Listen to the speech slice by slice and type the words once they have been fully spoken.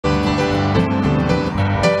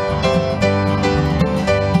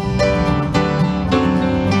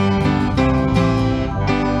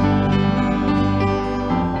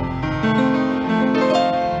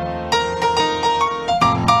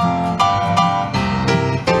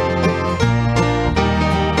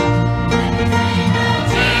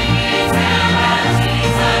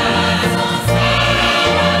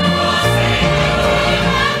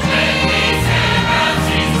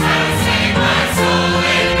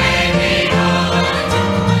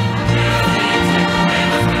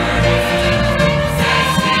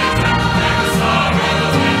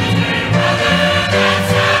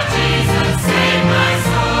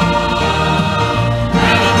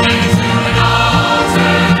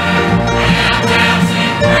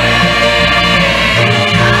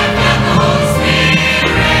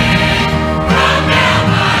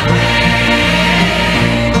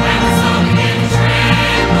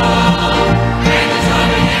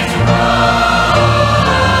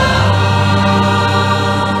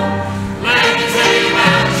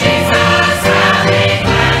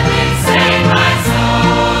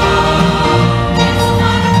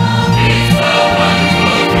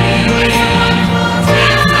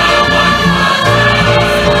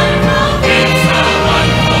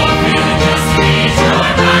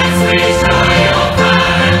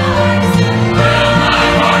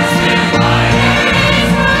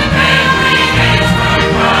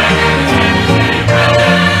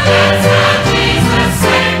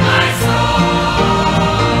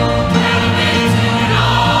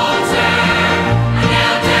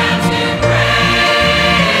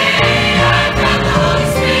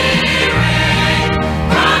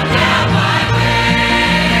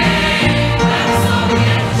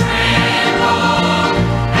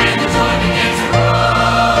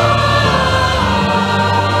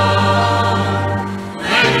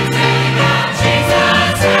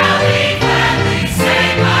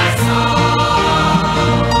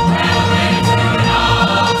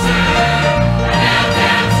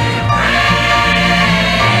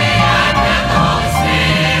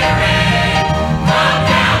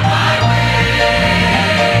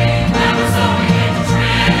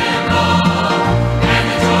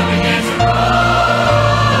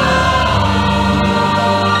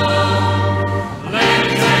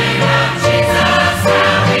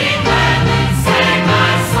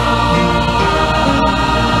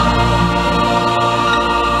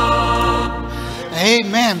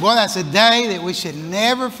Boy, that's a day that we should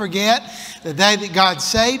never forget, the day that God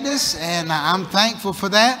saved us, and I'm thankful for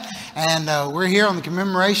that. And we're here on the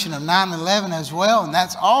commemoration of 9/11 as well, and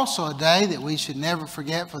that's also a day that we should never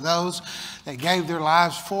forget for those that gave their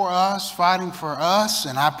lives for us, fighting for us,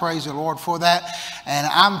 and I praise the Lord for that. And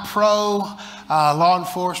I'm pro law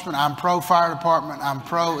enforcement, I'm pro fire department, I'm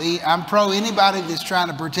pro anybody that's trying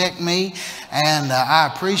to protect me, and I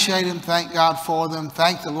appreciate them. Thank God for them.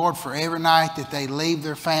 Thank the Lord for every night that they leave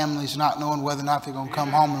their families not knowing whether or not they're going to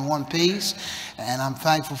come home in one piece, and I'm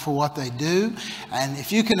thankful for what they do. And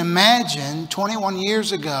if you can imagine, 21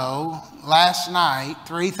 years ago, last night,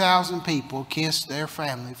 3,000 people kissed their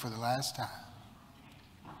family for the last time.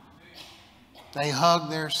 They hugged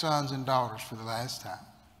their sons and daughters for the last time.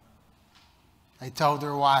 They told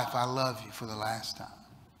their wife, I love you, for the last time.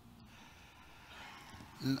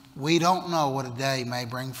 We don't know what a day may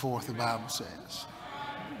bring forth, the Bible says.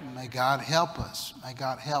 May God help us. May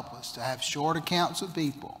God help us to have short accounts of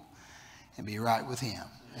people and be right with Him.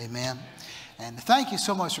 Amen. And thank you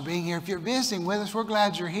so much for being here. If you're visiting with us, we're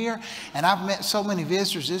glad you're here. And I've met so many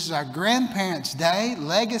visitors. This is our Grandparents' Day,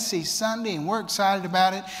 Legacy Sunday, and we're excited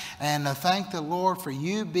about it. And thank the Lord for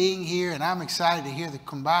you being here. And I'm excited to hear the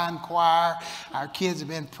combined choir. Our kids have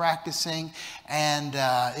been practicing. And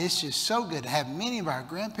it's just so good to have many of our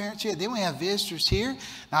grandparents here. Then we have visitors here,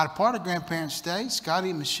 not a part of Grandparents' Day.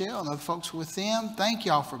 Scotty and Michelle and other folks with them. Thank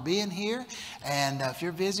y'all for being here. And if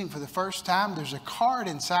you're visiting for the first time, there's a card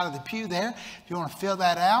inside of the pew there. If you want to fill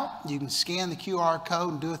that out, you can scan the QR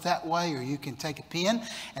code and do it that way, or you can take a pen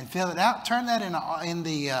and fill it out. Turn that in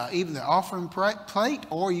even the offering plate,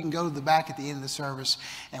 or you can go to the back at the end of the service,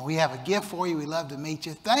 and we have a gift for you. We'd love to meet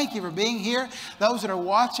you. Thank you for being here. Those that are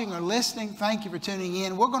watching or listening, thank you for tuning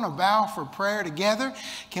in. We're going to bow for prayer together.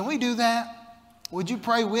 Can we do that? Would you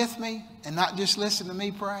pray with me and not just listen to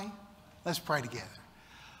me pray? Let's pray together.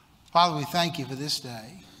 Father, we thank you for this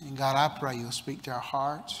day. And God, I pray you'll speak to our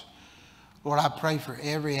hearts. Lord, I pray for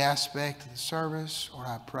every aspect of the service. Lord,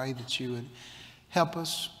 I pray that you would help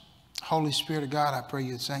us. Holy Spirit of God, I pray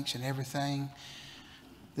you would sanction everything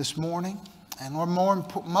this morning. And Lord,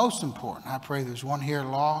 most important, I pray there's one here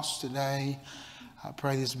lost today. I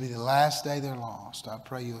pray this will be the last day they're lost. I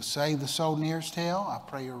pray you'll save the soul nearest hell. I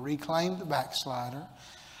pray you'll reclaim the backslider.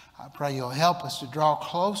 I pray you'll help us to draw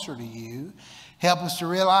closer to you. Help us to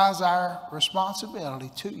realize our responsibility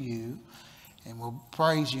to you. And we'll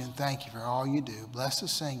praise you and thank you for all you do. Bless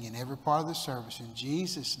us singing in every part of the service. In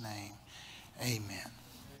Jesus' name, amen.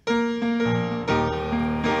 Amen.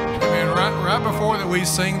 Right before that we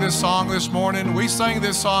sing this song this morning, we sang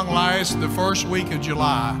this song the first week of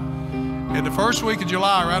July. In the first week of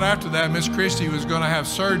July, right after that, Miss Christie was going to have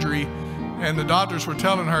surgery, and the doctors were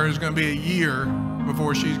telling her it's going to be a year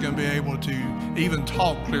before she's going to be able to even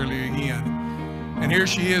talk clearly again. And here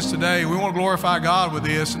she is today. We want to glorify God with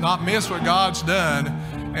this and not miss what God's done,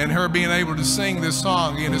 and her being able to sing this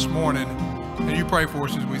song again this morning. And you pray for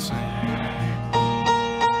us as we sing.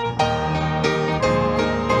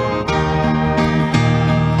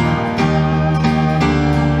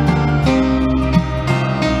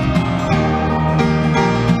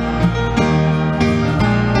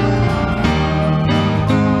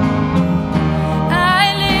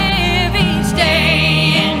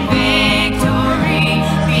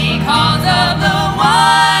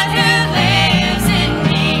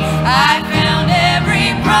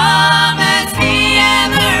 Promise he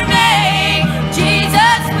ever made.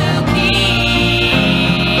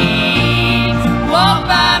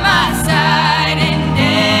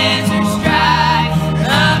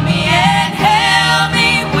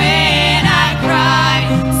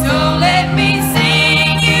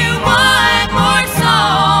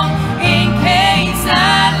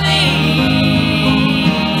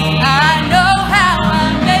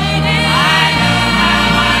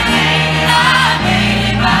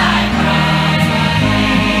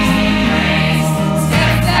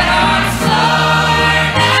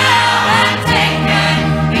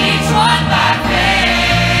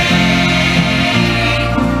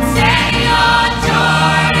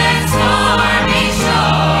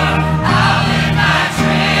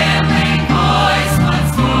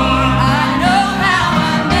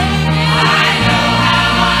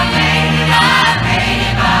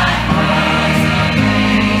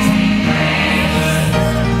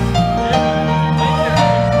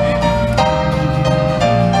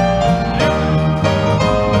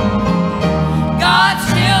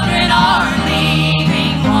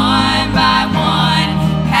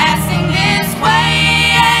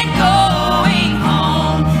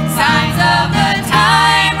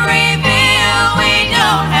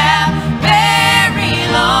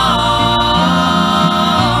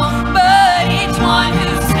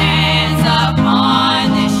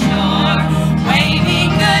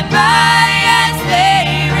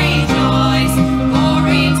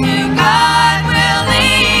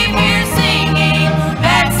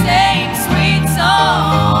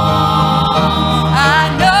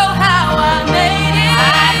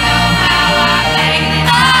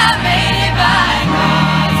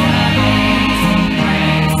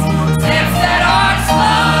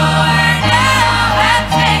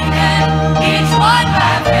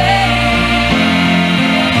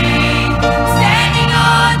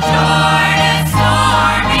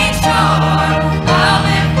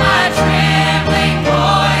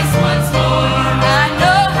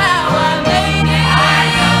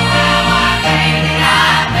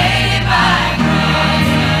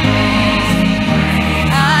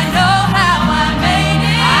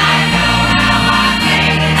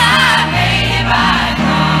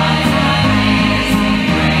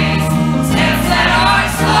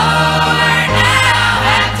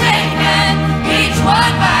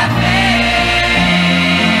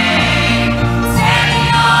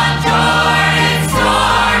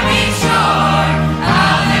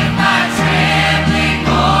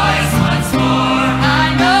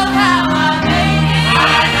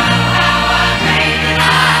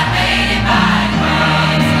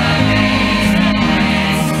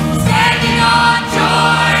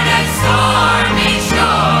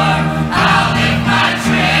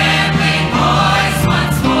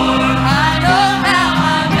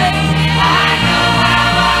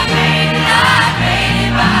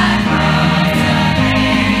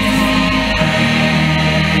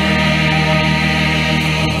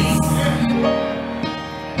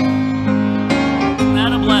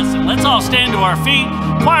 our feet.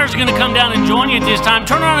 Choir's going to come down and join you at this time.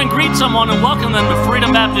 Turn around and greet someone and welcome them to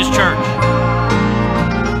Freedom Baptist Church.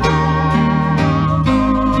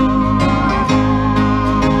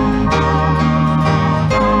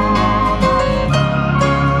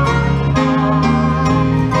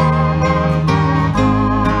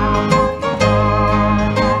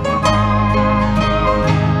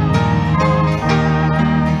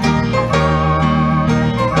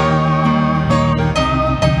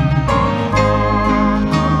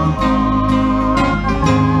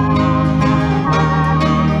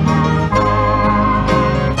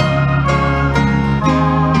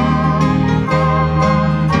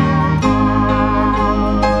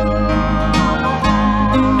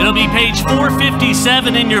 Page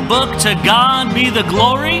 457 in your book, To God Be the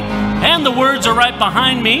Glory, and the words are right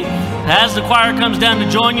behind me. As the choir comes down to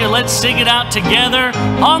join you, let's sing it out together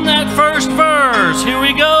on that first verse. Here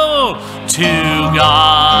we go. To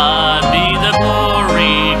God be the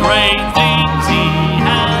glory, great things He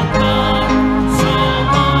has done. So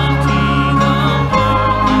loved He the world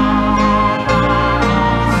that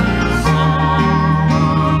His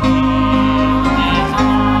Son. He is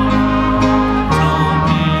alive.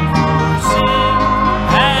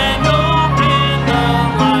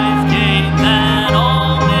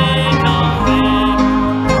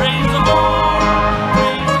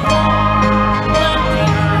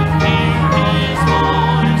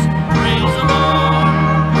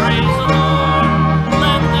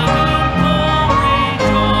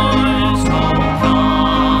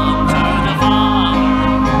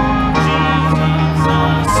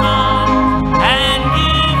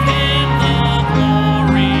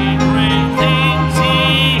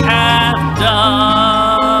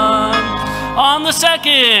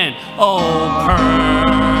 Second, oh,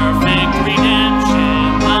 perfect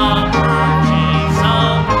redemption, the purchase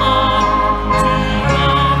of blood to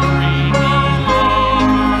every believer.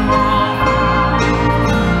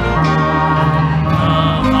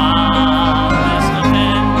 The vilest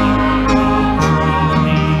offender who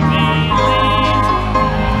truly believes,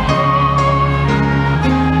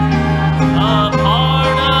 a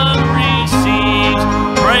pardon receives.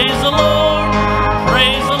 Praise the Lord,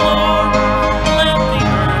 praise the Lord.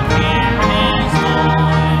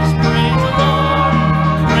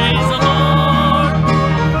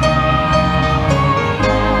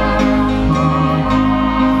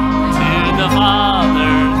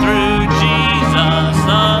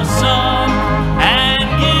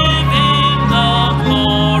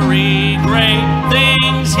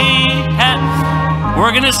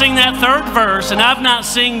 We're going to sing that third verse, and I've not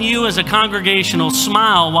seen you as a congregational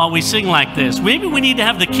smile while we sing like this. Maybe we need to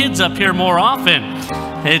have the kids up here more often.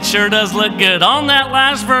 It sure does look good. On that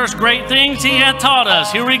last verse, great things He had taught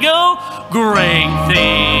us. Here we go. Great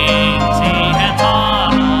things He had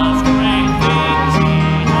taught us. Great things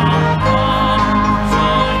He had done. So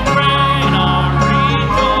great our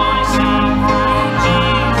rejoicing through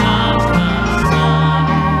Jesus the Son.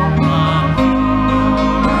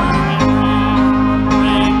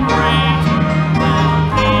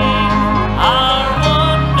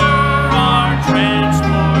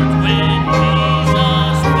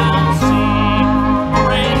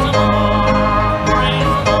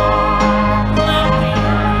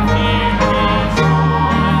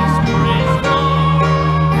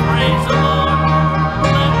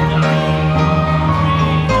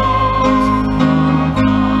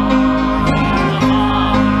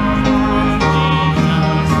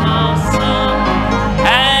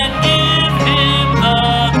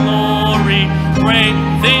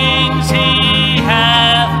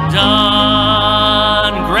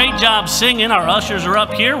 Singing. Our ushers are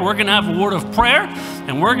up here. We're going to have a word of prayer,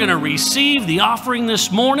 and we're going to receive the offering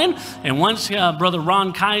this morning. And once Brother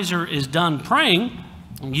Ron Kaiser is done praying,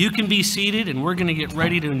 you can be seated, and we're going to get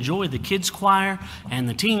ready to enjoy the kids choir and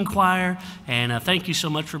the teen choir. And thank you so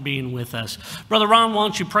much for being with us. Brother Ron, why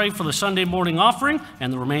don't you pray for the Sunday morning offering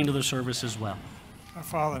and the remainder of the service as well. Our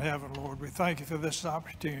Father in heaven, Lord, we thank you for this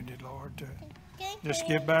opportunity, Lord, to just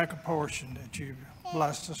give back a portion that you've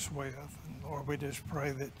blessed us with. And Lord, we just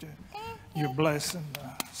pray that you're blessing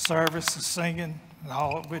the service, the singing, and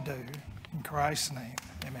all that we do. In Christ's name,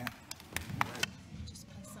 amen.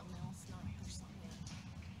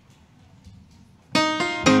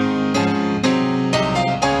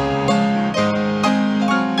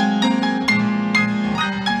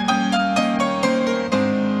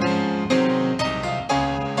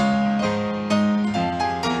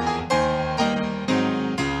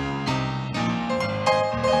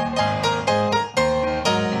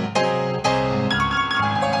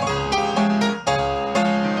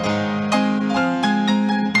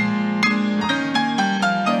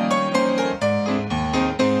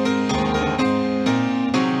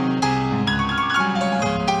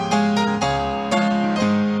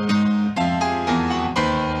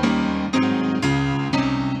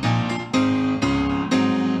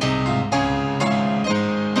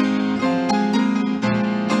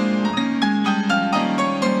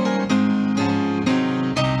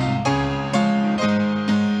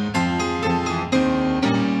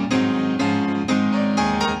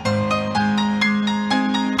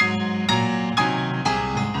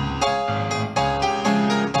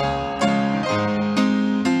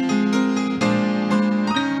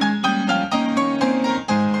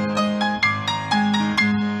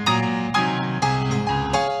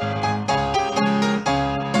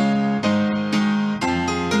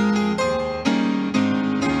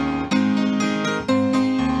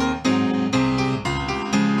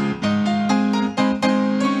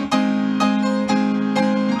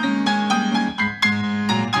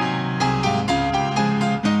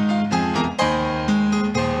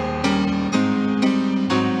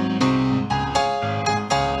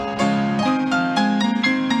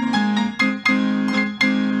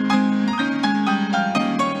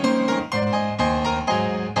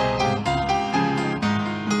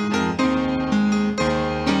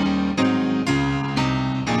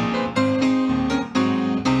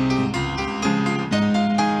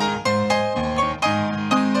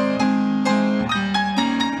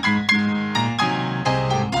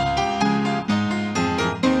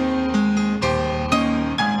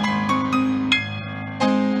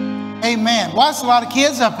 Amen. Watch a lot of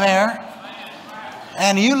kids up there.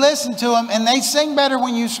 And you listen to them, and they sing better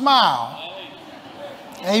when you smile.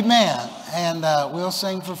 Amen. And we'll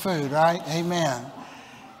sing for food, right? Amen.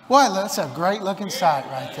 Well, that's a great looking sight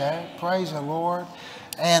right there. Praise the Lord.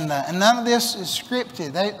 And none of this is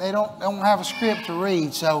scripted. They don't have a script to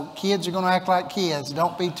read, so kids are going to act like kids.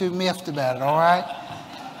 Don't be too miffed about it, all right?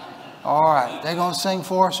 All right. They're going to sing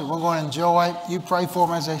for us, and we're going to enjoy it. You pray for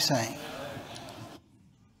them as they sing.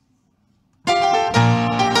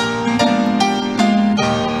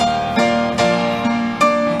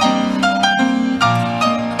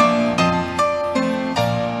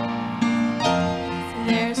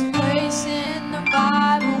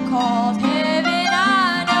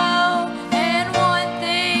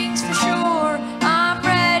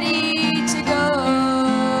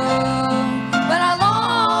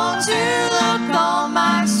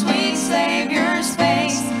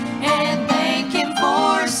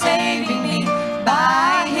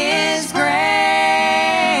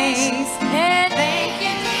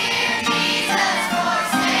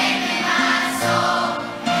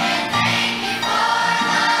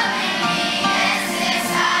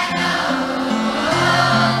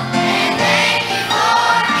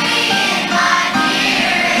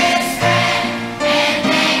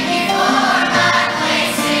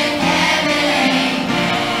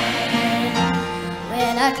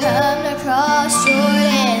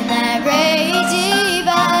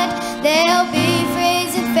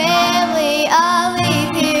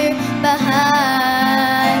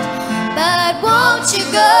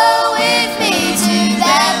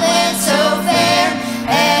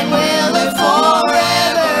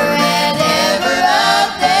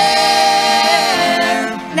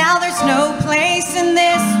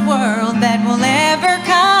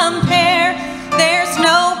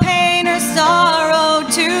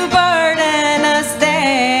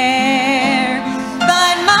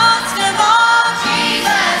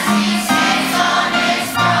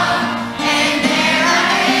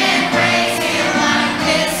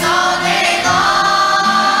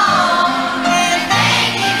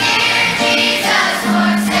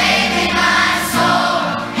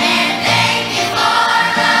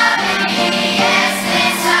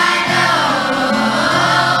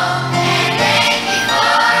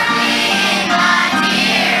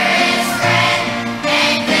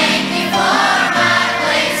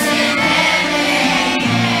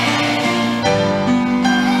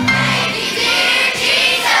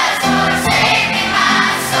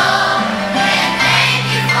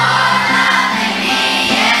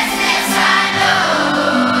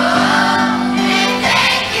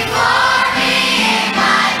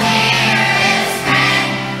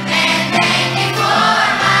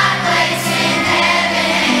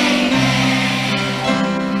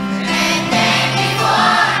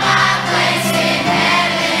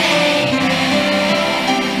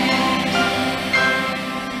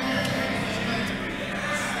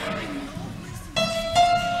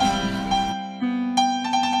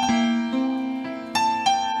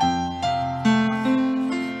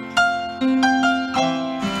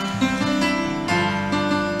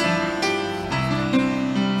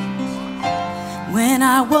 When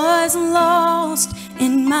I was lost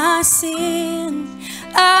in my sin,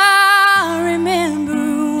 I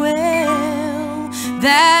remember well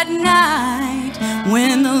that night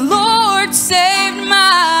when the Lord saved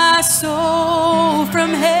my soul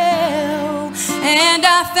from hell. And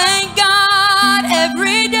I thank God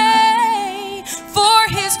every day for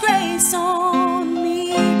His grace on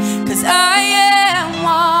me, 'cause I am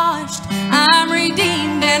washed, I'm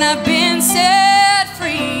redeemed, and I've been set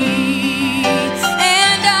free.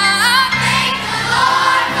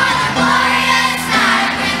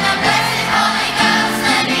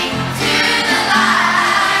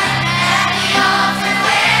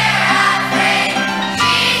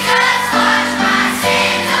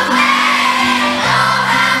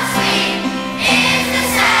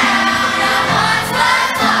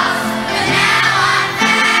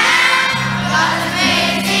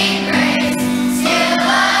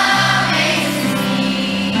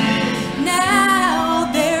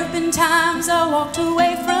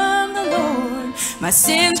 My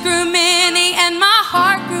sins grew many and my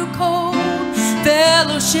heart grew cold.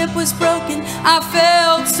 Fellowship was broken, I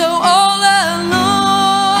felt so all alone.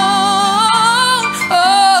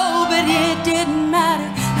 Oh, but it didn't matter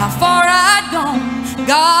how far I'd gone.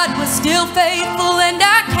 God was still faithful and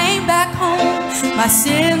I came back home. My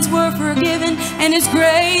sins were forgiven and His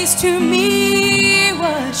grace to me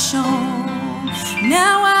was shown.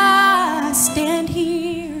 Now I stand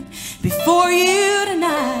here before you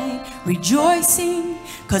tonight, rejoicing,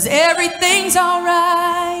 'cause everything's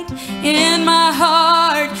alright. In my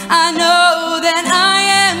heart I know that I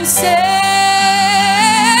am saved.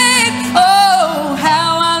 Oh,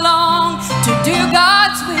 how I long to do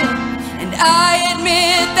God's will, and I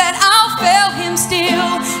admit that I'll fail Him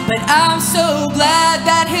still, but I'm so glad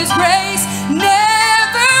that His grace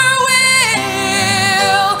never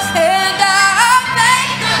will. And I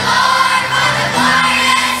thank the Lord for the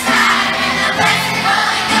glorious time and the blessed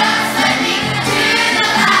Holy Ghost led me to the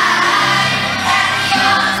light at the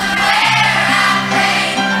altar where I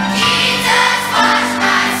prayed. Jesus washed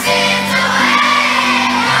my sins away.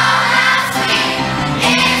 Oh, how sweet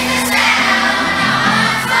is the sound. I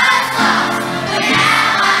once was lost, but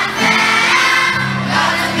now I'm found.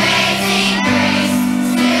 God's amazing grace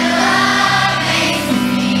still amazes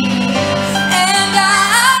me. And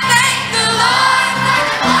I thank the Lord for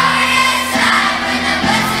the glorious time when the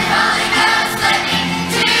blessed Holy Ghost led me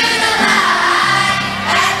to the light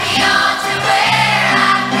at the altar where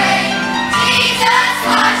I prayed. Jesus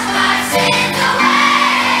washed my sins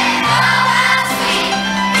away. Oh, how sweet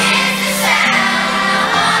is the sound. I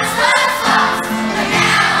once was lost, but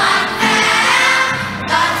now I'm found.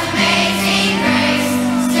 God's amazing grace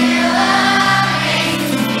still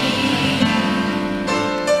amazes me.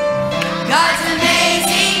 God's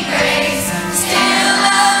amazing grace still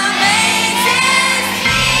amazes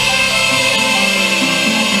me.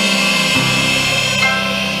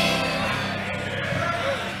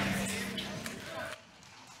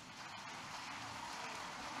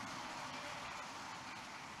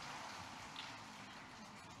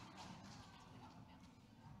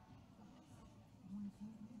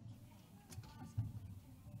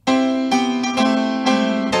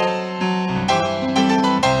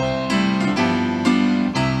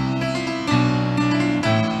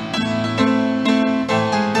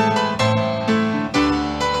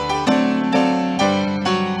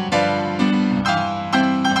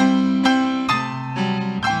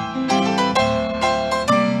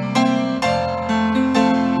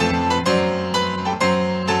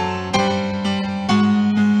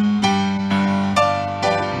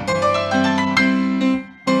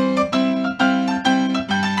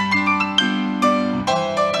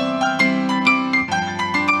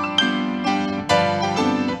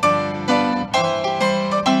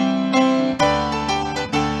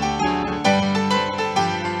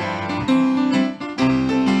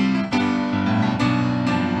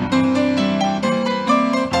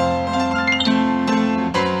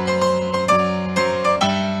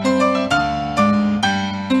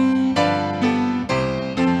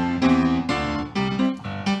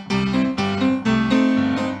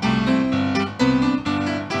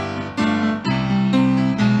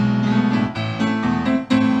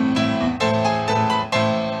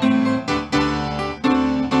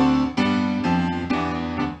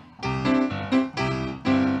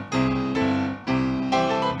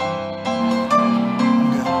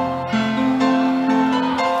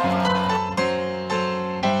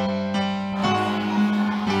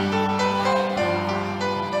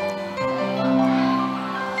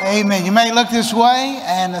 Amen. You may look this way,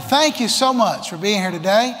 and thank you so much for being here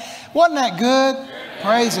today. Wasn't that good?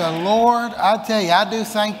 Praise the Lord. I tell you, I do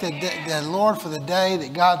thank the Lord for the day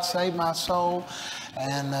that God saved my soul,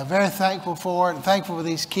 and very thankful for it, and thankful for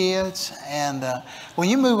these kids. And when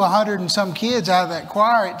you move 100 and some kids out of that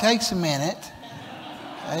choir, it takes a minute.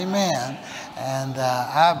 Amen. And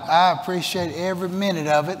I appreciate every minute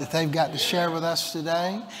of it that they've got to share with us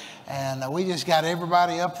today. And we just got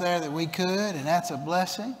everybody up there that we could, and that's a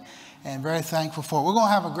blessing, and very thankful for it. We're going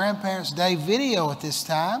to have a Grandparents' Day video at this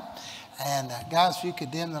time. And guys, if you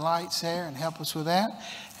could dim the lights there and help us with that,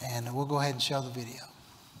 and we'll go ahead and show the video.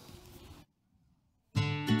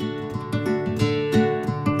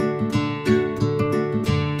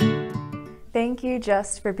 Thank you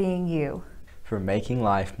just for being you. For making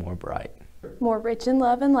life more bright. More rich in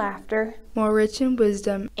love and laughter. More rich in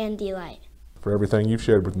wisdom and delight. For everything you've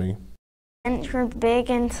shared with me. And for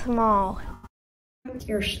big and small.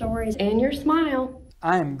 Your stories and your smile.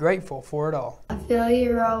 I am grateful for it all. I feel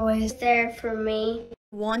you're always there for me.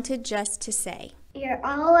 Wanted just to say. You're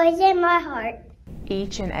always in my heart.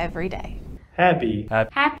 Each and every day. Happy.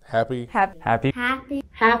 Happy. Happy. Happy. Happy.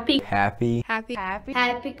 happy. Happy. Happy. Happy.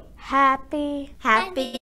 Happy. Happy.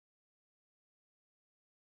 Happy.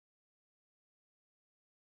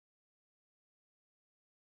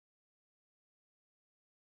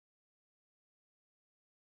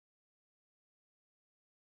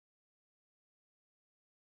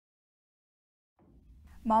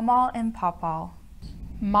 Mama and Papa.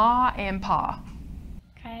 Ma and Pa.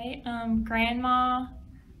 Okay, Grandma,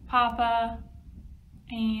 Papa,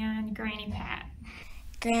 and Granny Pat.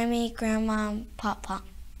 Grammy, Grandma, and Papa.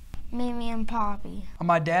 Mimi and Poppy. On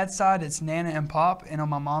my dad's side, it's Nana and Pop, and on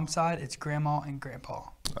my mom's side, it's Grandma and Grandpa.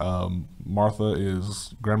 Martha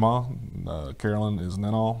is Grandma, Carolyn is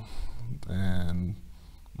Nana, and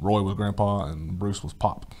Roy was Grandpa, and Bruce was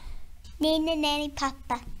Pop. Nina, Nanny,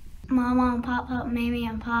 Papa. Mama and Papa, Mimi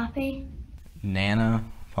and Poppy. Nana,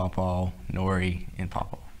 Papa, Nori, and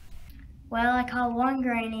Papa. Well, I call one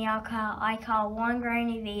Granny. I call one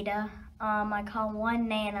Granny Vita. I call one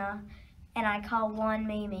Nana, and I call one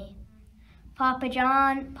Mimi. Papa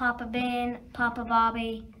John, Papa Ben, Papa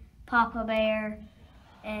Bobby, Papa Bear,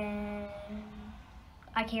 and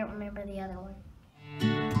I can't remember the other one.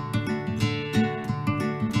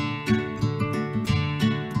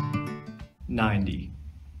 90.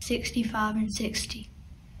 65 and 60.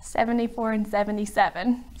 74 and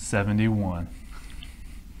 77. 71.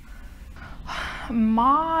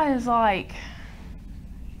 Ma is like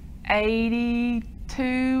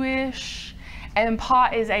 82-ish, and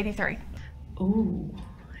Pa is 83. Ooh,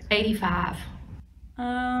 85.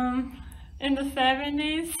 In the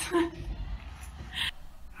 70s.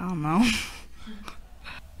 I don't know.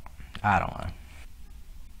 I don't know.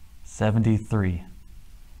 73.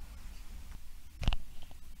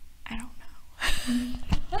 I don't know.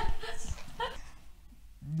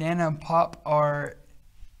 Nana and Pop are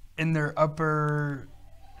in their upper...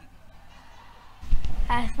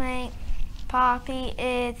 I think Poppy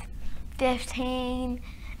is 15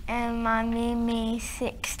 and my Mimi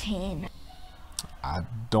 16. I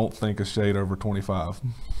don't think a shade over 25.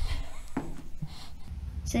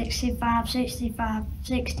 65, 65,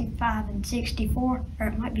 65, and 64. Or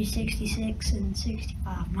it might be 66 and 65,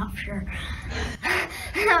 I'm not sure.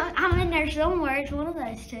 I'm in there somewhere, it's one of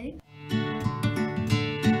those two.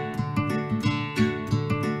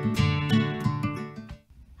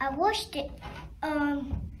 I wish that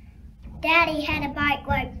Daddy had a bike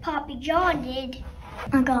like Poppy John did.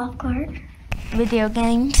 A golf cart. Video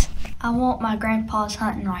games. I want my grandpa's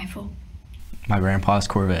hunting rifle. My grandpa's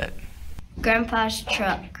Corvette. Grandpa's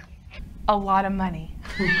truck. A lot of money.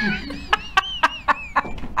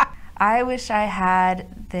 I wish I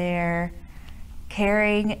had their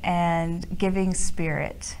caring and giving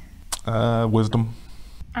spirit. Wisdom.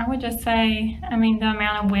 I would just say, the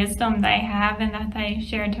amount of wisdom they have and that they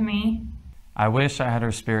share to me. I wish I had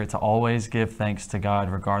her spirit to always give thanks to God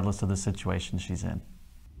regardless of the situation she's in.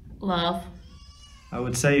 Love. I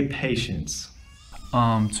would say patience.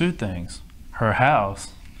 Two things. Her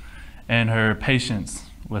house and her patience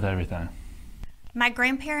with everything. My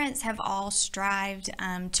grandparents have all strived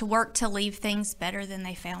to work to leave things better than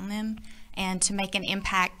they found them and to make an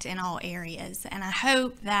impact in all areas. And I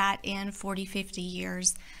hope that in 40, 50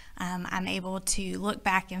 years, I'm able to look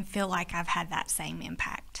back and feel like I've had that same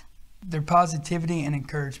impact. Their positivity and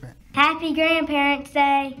encouragement. Happy Grandparents'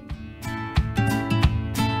 Day.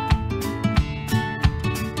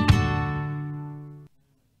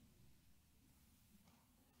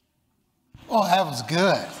 Oh, that was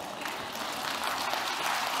good.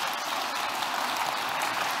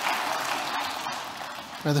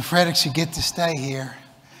 Brother Frederick should get to stay here.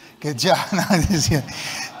 Good job.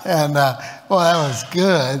 And, well, that was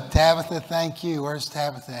good. Tabitha, thank you. Where's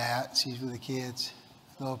Tabitha at? She's with the kids,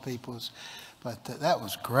 little peoples. But that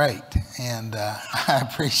was great, and I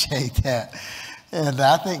appreciate that. And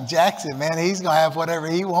I think Jackson, man, he's going to have whatever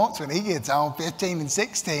he wants when he gets home, 15 and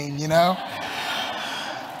 16, you know.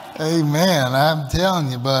 Amen. I'm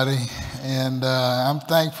telling you, buddy. And I'm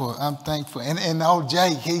thankful. And old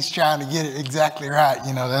Jake, he's trying to get it exactly right.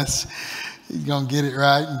 You know, he's going to get it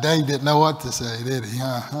right. And Dave didn't know what to say, did he?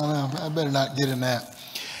 I better not get in that.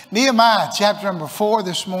 Nehemiah chapter number 4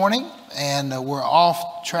 this morning. And we're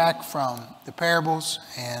off track from the parables.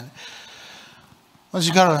 And let's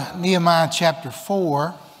just go to Nehemiah chapter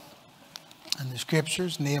 4 in the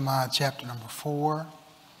scriptures. Nehemiah chapter number 4.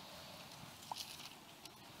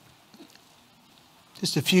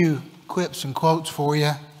 Just a few quips and quotes for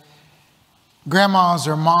you. Grandmas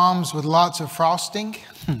are moms with lots of frosting.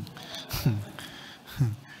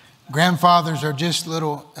 Grandfathers are just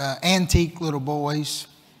little antique little boys.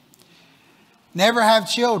 Never have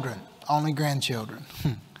children, only grandchildren.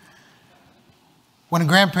 When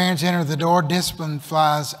grandparents enter the door, discipline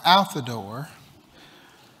flies out the door.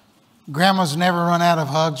 Grandmas never run out of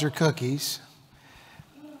hugs or cookies.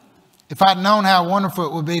 If I'd known how wonderful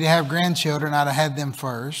it would be to have grandchildren, I'd have had them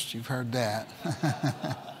first. You've heard that.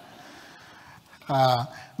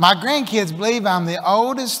 My grandkids believe I'm the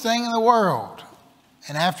oldest thing in the world.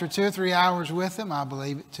 And after 2 or 3 hours with them, I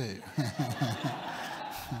believe it too.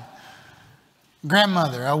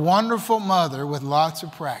 Grandmother, a wonderful mother with lots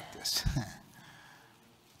of practice.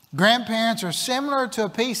 Grandparents are similar to a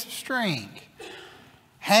piece of string,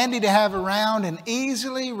 handy to have around and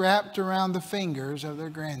easily wrapped around the fingers of their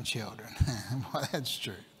grandchildren. Well, that's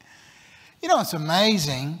true. You know, it's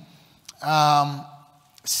amazing.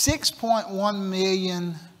 6.1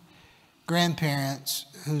 million grandparents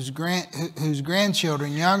whose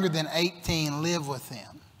grandchildren younger than 18 live with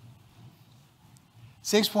them.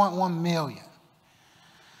 6.1 million.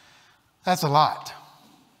 That's a lot.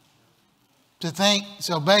 To think,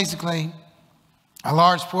 so basically, a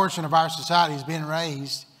large portion of our society has been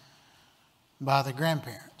raised by the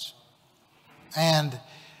grandparents. And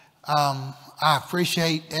I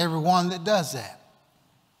appreciate everyone that does that.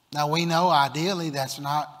 Now, we know ideally that's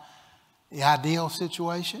not the ideal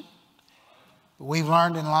situation. But we've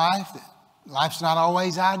learned in life that life's not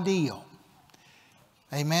always ideal.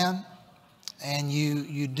 Amen? And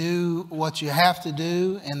you do what you have to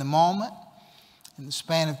do in the moment, in the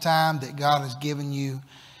span of time that God has given you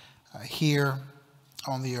here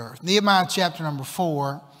on the earth. Nehemiah chapter number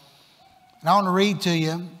 4. And I want to read to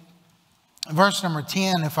you verse number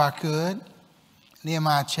 10 if I could.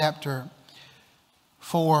 Nehemiah chapter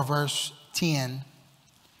 4 verse 10.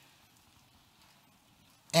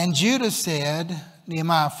 And Judah said,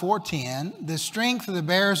 Nehemiah 4:10, the strength of the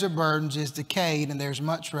bearers of burdens is decayed and there's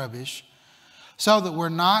much rubbish, so that we're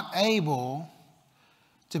not able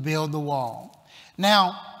to build the wall.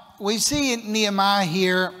 Now, we see in Nehemiah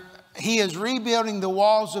here, he is rebuilding the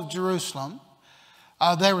walls of Jerusalem.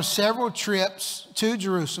 There were several trips to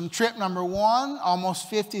Jerusalem. Trip number 1, almost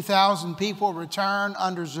 50,000 people returned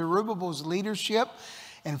under Zerubbabel's leadership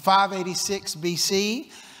in 586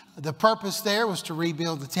 BC. The purpose there was to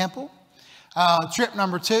rebuild the temple. Trip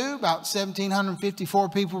number 2, about 1,754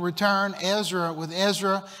 people returned. With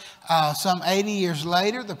Ezra, some 80 years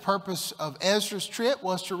later, the purpose of Ezra's trip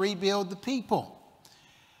was to rebuild the people.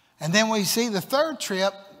 And then we see the third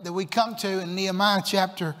trip that we come to in Nehemiah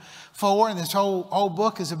chapter 4, and this whole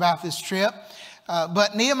book is about this trip.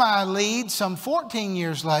 But Nehemiah leads some 14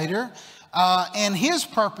 years later, and his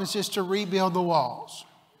purpose is to rebuild the walls.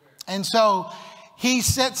 And so he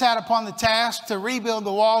sets out upon the task to rebuild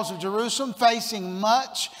the walls of Jerusalem, facing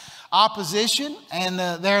much opposition. And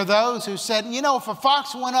there are those who said, you know, if a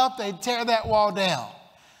fox went up, they'd tear that wall down.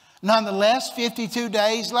 Nonetheless, 52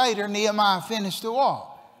 days later, Nehemiah finished the wall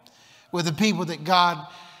with the people that God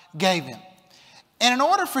gave him. And in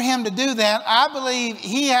order for him to do that, I believe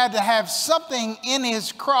he had to have something in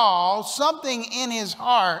his crawl, something in his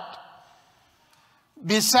heart,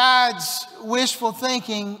 besides wishful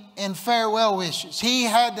thinking and farewell wishes. He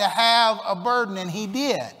had to have a burden, and he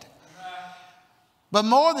did. But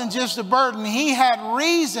more than just a burden, he had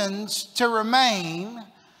reasons to remain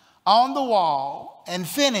on the wall and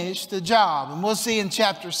finish the job. And we'll see in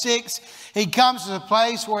chapter 6, he comes to a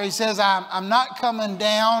place where he says, I'm not coming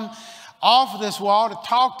down off of this wall to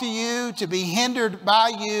talk to you, to be hindered by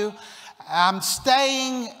you. I'm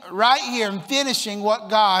staying right here and finishing what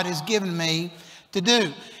God has given me to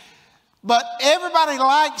do. But everybody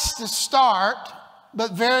likes to start,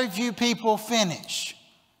 but very few people finish.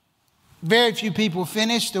 Very few people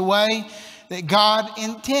finish the way that God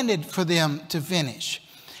intended for them to finish.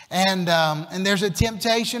 And there's a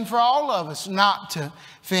temptation for all of us not to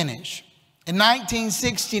finish. In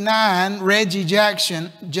 1969, Reggie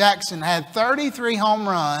Jackson had 33 home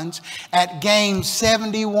runs at game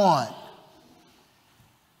 71.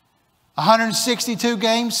 162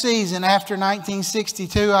 game season after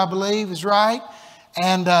 1962, I believe, is right.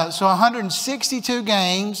 And so 162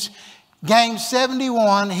 games. Game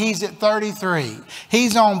 71, he's at 33.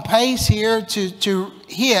 He's on pace here to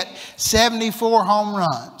hit 74 home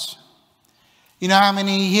runs. You know how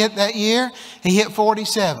many he hit that year? He hit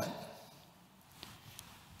 47.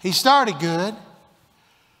 He started good,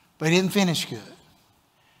 but he didn't finish good.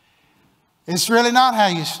 It's really not how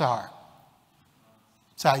you start.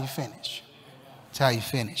 It's how you finish. It's how you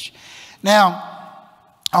finish.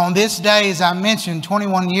 Now, on this day, as I mentioned,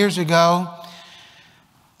 21 years ago,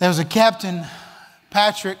 there was a Captain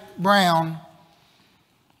Patrick Brown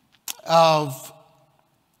of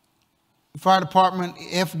Fire Department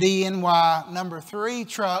FDNY number 3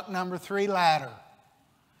 truck, number 3 ladder.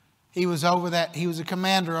 He was over that. He was a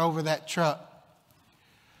commander over that truck.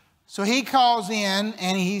 So he calls in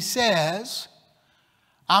and he says,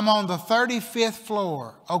 I'm on the 35th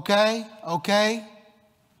floor. Okay? Okay?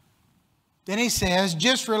 Then he says,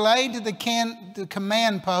 just relayed to the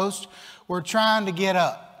command post, we're trying to get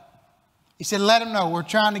up. He said, let him know we're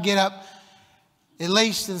trying to get up. At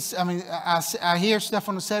least, I hear stuff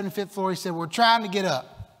on the 75th floor. He said, we're trying to get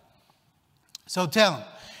up. So tell him.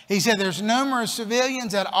 He said there's numerous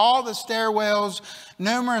civilians at all the stairwells,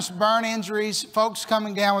 numerous burn injuries, folks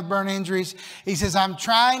coming down with burn injuries. He says, I'm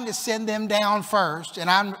trying to send them down first, and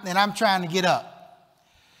I'm trying to get up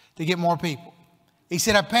to get more people. He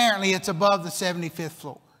said, apparently it's above the 75th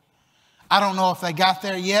floor. I don't know if they got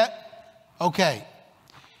there yet. Okay.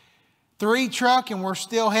 3 truck and we're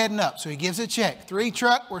still heading up. So he gives a check. 3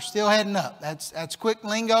 truck, we're still heading up. That's quick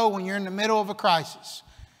lingo when you're in the middle of a crisis.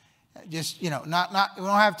 Just, we don't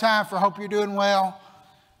have time for hope you're doing well.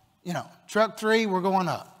 Truck 3, we're going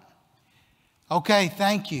up. Okay,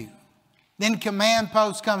 thank you. Then command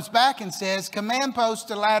post comes back and says, command post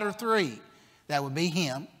to ladder 3. That would be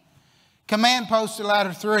him. Command post to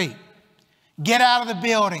ladder 3. Get out of the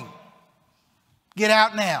building. Get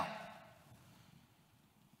out now.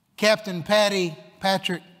 Captain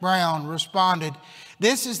Patrick Brown responded,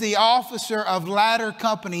 this is the officer of ladder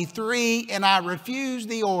company 3 and I refuse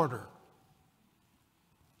the order.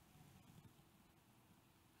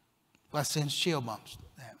 Well, sends chill bumps.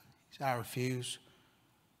 He said, I refuse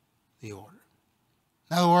the order.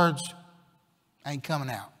 In other words, I ain't coming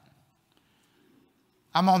out.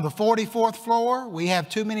 I'm on the 44th floor. We have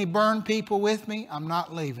too many burned people with me. I'm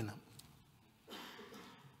not leaving them.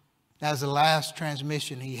 That was the last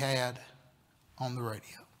transmission he had on the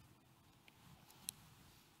radio.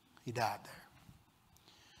 He died there.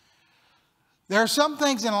 There are some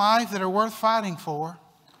things in life that are worth fighting for.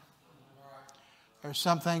 There are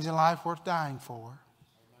some things in life worth dying for.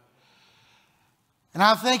 And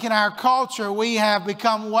I think in our culture we have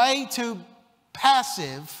become way too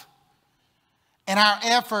passive in our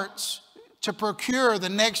efforts to procure the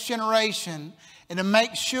next generation and to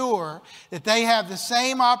make sure that they have the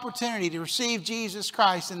same opportunity to receive Jesus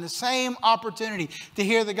Christ and the same opportunity to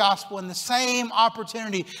hear the gospel and the same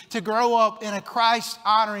opportunity to grow up in a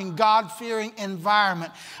Christ-honoring, God-fearing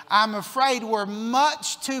environment. I'm afraid we're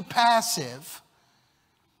much too passive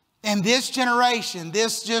in this generation,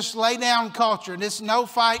 this just lay down culture, this no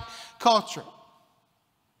fight culture.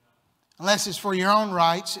 Unless it's for your own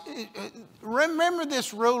rights. Remember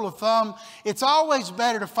this rule of thumb. It's always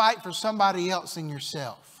better to fight for somebody else than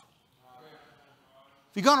yourself.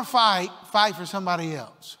 If you're going to fight, fight for somebody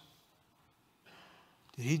else.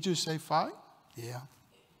 Did he just say fight? Yeah.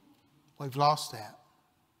 We've lost that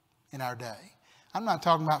in our day. I'm not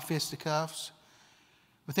talking about fisticuffs.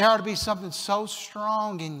 But there ought to be something so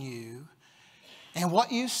strong in you. And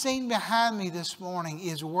what you've seen behind me this morning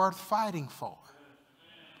is worth fighting for.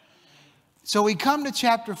 So we come to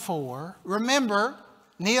chapter 4. Remember,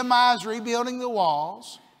 Nehemiah's rebuilding the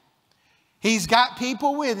walls. He's got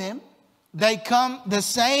people with him. They come, the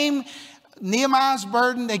same Nehemiah's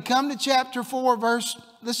burden. They come to chapter 4,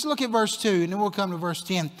 let's look at verse 2, and then we'll come to verse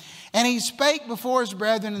 10. And he spake before his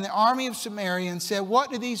brethren in the army of Samaria and said, what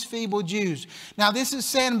do these feeble Jews? Now this is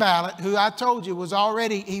Sanballat, who I told you was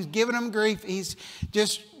already, he's giving them grief. He's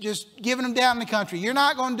just giving them down in the country. You're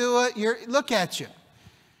not going to do it. Look at you.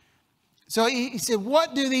 So he said,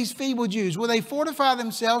 what do these feeble Jews? Will they fortify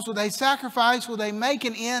themselves? Will they sacrifice? Will they make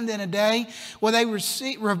an end in a day? Will they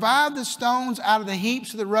revive the stones out of the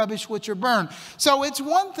heaps of the rubbish which are burned? So it's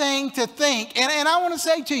one thing to think, and I want to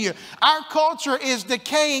say to you, our culture is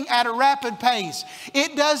decaying at a rapid pace.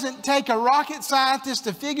 It doesn't take a rocket scientist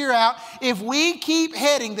to figure out if we keep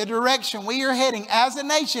heading the direction we are heading as a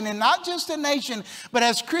nation, and not just a nation, but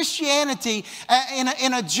as Christianity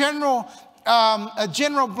in a general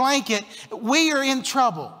blanket, we are in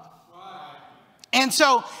trouble. And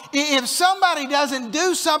so if somebody doesn't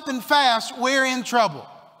do something fast, we're in trouble.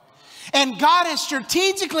 And God has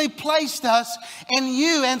strategically placed us in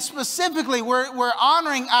you, and specifically we're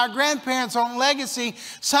honoring our grandparents on Legacy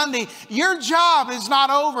Sunday. Your job is not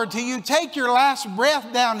over till you take your last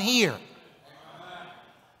breath down here.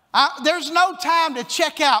 There's no time to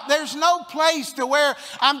check out. There's no place to where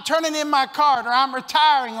I'm turning in my card or I'm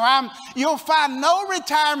retiring or you'll find no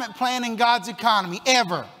retirement plan in God's economy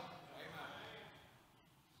ever.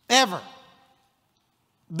 Ever.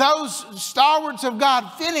 Those stalwarts of God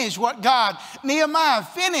finished Nehemiah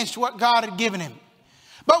finished what God had given him.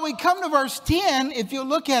 But we come to verse 10, if you'll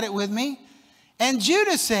look at it with me. And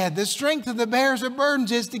Judah said, the strength of the bearers of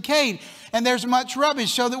burdens is decayed, and there's much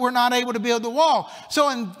rubbish, so that we're not able to build the wall. So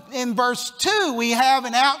in verse 2, we have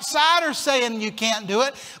an outsider saying you can't do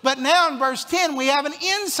it. But now in verse 10, we have an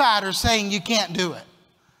insider saying you can't do it.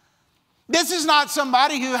 This is not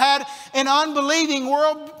somebody who had an unbelieving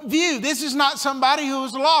worldview. This is not somebody who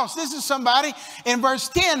was lost. This is somebody in verse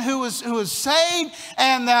 10 who was saved,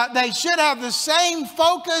 and they should have the same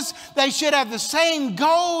focus. They should have the same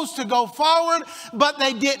goals to go forward, but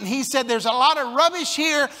they didn't. He said there's a lot of rubbish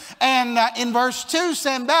here, and in verse 2,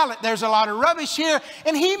 Sanballat, there's a lot of rubbish here,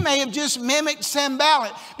 and he may have just mimicked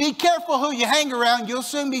Sanballat. Be careful who you hang around. You'll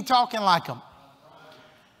soon be talking like them.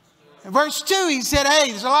 In verse 2, he said, hey,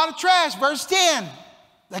 there's a lot of trash. Verse 10,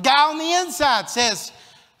 the guy on the inside says,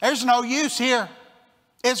 there's no use here.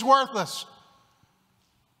 It's worthless.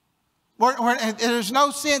 There's no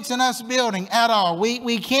sense in us building at all.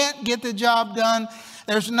 We can't get the job done.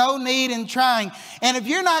 There's no need in trying. And if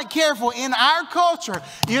you're not careful in our culture,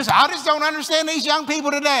 I just don't understand these young people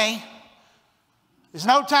today. There's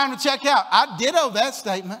no time to check out. I ditto that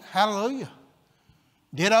statement. Hallelujah.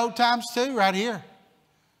 Ditto times 2 right here.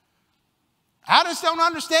 I just don't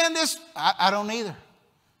understand this. I don't either.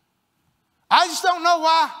 I just don't know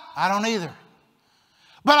why. I don't either.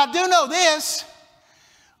 But I do know this.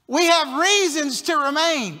 We have reasons to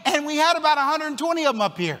remain. And we had about 120 of them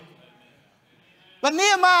up here. But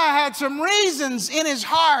Nehemiah had some reasons in his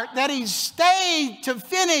heart that he stayed to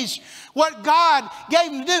finish what God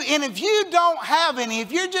gave him to do. And if you don't have any,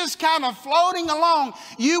 if you're just kind of floating along,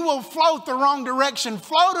 you will float the wrong direction.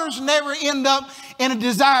 Floaters never end up in a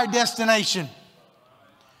desired destination.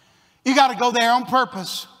 You got to go there on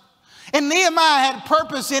purpose. And Nehemiah had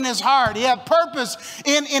purpose in his heart. He had purpose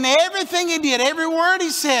in everything he did, every word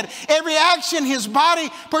he said, every action his body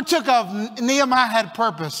partook of. Nehemiah had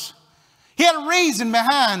purpose. He had a reason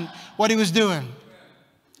behind what he was doing.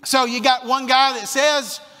 So you got one guy that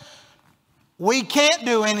says, we can't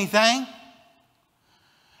do anything.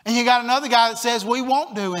 And you got another guy that says, we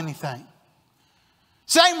won't do anything.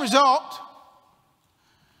 Same result.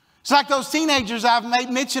 It's like those teenagers I've made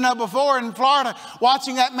mention of before in Florida,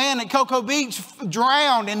 watching that man at Cocoa Beach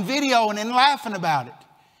drowned in video and laughing about it.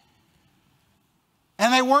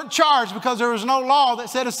 And they weren't charged because there was no law that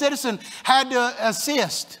said a citizen had to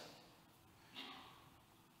assist.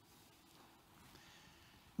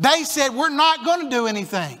 They said, we're not going to do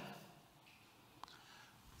anything.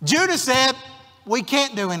 Judah said, we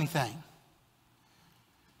can't do anything.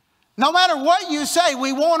 No matter what you say,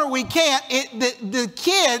 we won't or we can't, the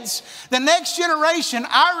kids, the next generation,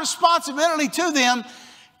 our responsibility to them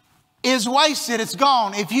is wasted. It's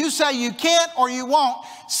gone. If you say you can't or you won't,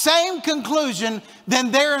 same conclusion, then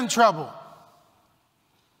they're in trouble.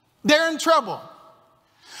 They're in trouble.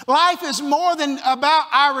 Life is more than about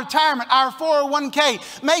our retirement, our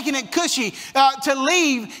 401k, making it cushy to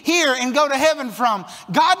leave here and go to heaven from.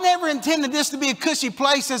 God never intended this to be a cushy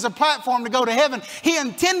place as a platform to go to heaven. He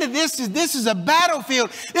intended this is a battlefield.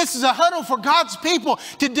 This is a huddle for God's people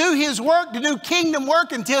to do His work, to do kingdom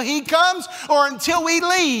work until He comes or until we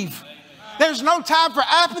leave. There's no time for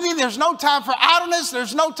apathy. There's no time for idleness.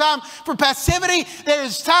 There's no time for passivity. There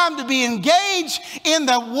is time to be engaged in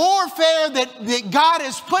the warfare that God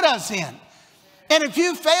has put us in. And if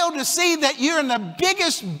you fail to see that you're in the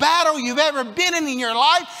biggest battle you've ever been in your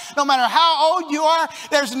life, no matter how old you are,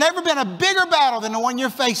 there's never been a bigger battle than the one you're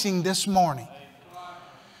facing this morning.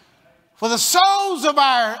 For the souls of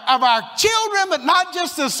our children, but not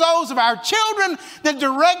just the souls of our children, the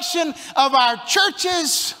direction of our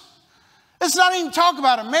churches. Let's not even talk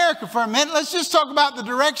about America for a minute. Let's just talk about the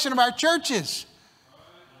direction of our churches.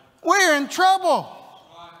 We're in trouble.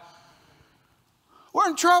 We're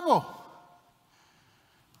in trouble.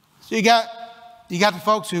 So you got the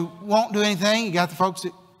folks who won't do anything. You got the folks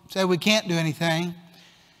that say we can't do anything.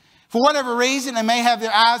 For whatever reason, they may have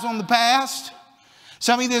their eyes on the past.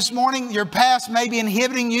 Some of you this morning, your past may be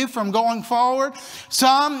inhibiting you from going forward.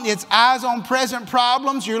 Some, it's eyes on present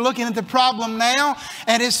problems. You're looking at the problem now,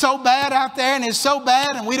 and it's so bad out there, and it's so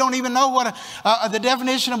bad, and we don't even know what the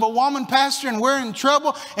definition of a woman, pastor, and we're in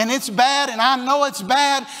trouble, and it's bad, and I know it's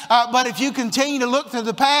bad. But if you continue to look to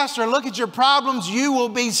the past or look at your problems, you will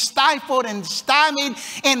be stifled and stymied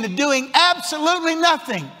into doing absolutely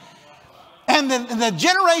nothing. And the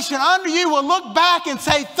generation under you will look back and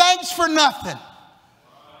say, thanks for nothing.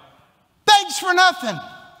 Thanks for nothing.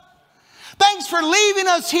 Thanks for leaving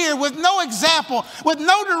us here with no example, with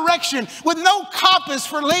no direction, with no compass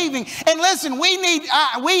for leaving. And listen,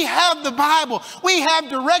 we have the Bible, we have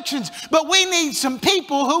directions, but we need some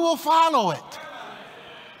people who will follow it.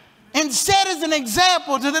 And set as an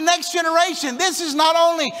example to the next generation. This is not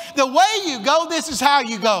only the way you go, this is how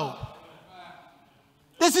you go.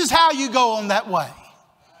 This is how you go on that way.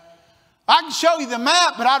 I can show you the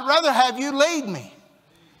map, but I'd rather have you lead me.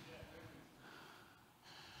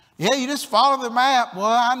 Yeah, you just follow the map. Well,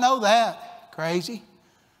 I know that. Crazy.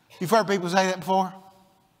 You've heard people say that before?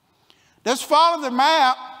 Just follow the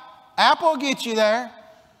map. Apple will get you there.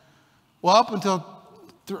 Well, up until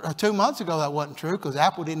 2 months ago, that wasn't true because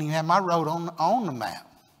Apple didn't even have my road on the map.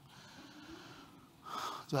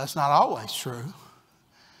 So that's not always true.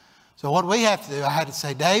 So what do we have to do? I had to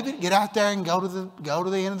say, David, get out there and go to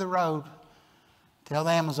the end of the road. Tell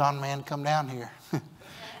the Amazon man to come down here.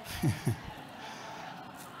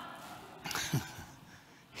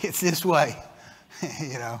 It's this way,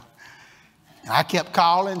 you know. And I kept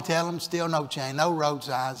calling, telling them, still no change, no road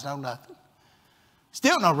signs, no nothing.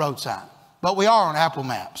 Still no road sign. But we are on Apple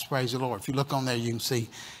Maps, praise the Lord. If you look on there, you can see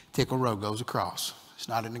Tickle Road goes across. It's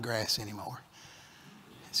not in the grass anymore.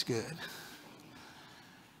 It's good.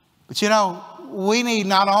 But you know, we need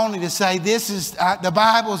not only to say this is, the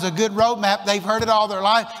Bible is a good roadmap. They've heard it all their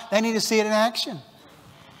life. They need to see it in action.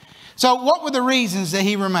 So what were the reasons that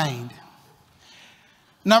he remained?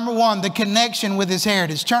 Number one, the connection with his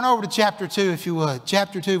heritage. Turn over to chapter 2 if you would.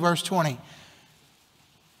 Chapter 2, verse 20.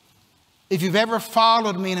 If you've ever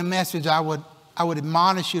followed me in a message, I would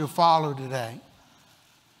admonish you to follow today.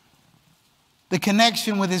 The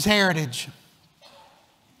connection with his heritage.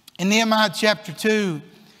 In Nehemiah chapter 2,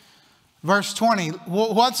 verse 20,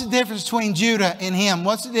 what's the difference between Judah and him?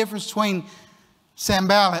 What's the difference between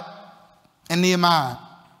Sanballat and Nehemiah?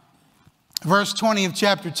 Verse 20 of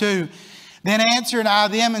chapter 2. Then answered I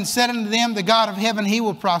them and said unto them, the God of heaven, he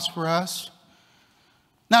will prosper us.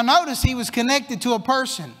 Now notice he was connected to a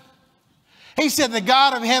person. He said, the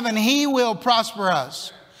God of heaven, he will prosper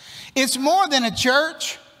us. It's more than a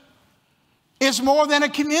church. It's more than a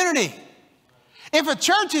community. If a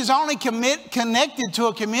church is only connected to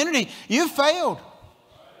a community, you've failed.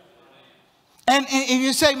 And if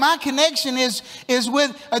you say, my connection is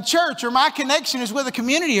with a church, or my connection is with a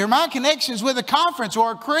community, or my connection is with a conference,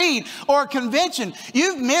 or a creed, or a convention,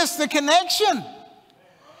 you've missed the connection.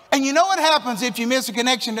 And you know what happens if you miss a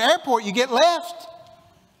connection to the airport? You get left.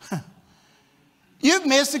 You've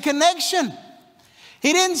missed the connection.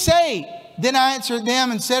 He didn't say, then I answered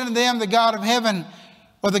them and said to them, the God of heaven,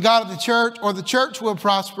 or the God of the church will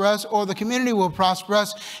prosper us, or the community will prosper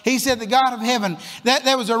us. He said, the God of heaven. That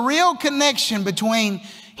there was a real connection between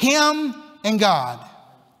him and God.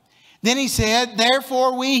 Then he said,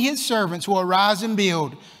 therefore we his servants will arise and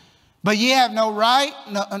build. But ye have no right,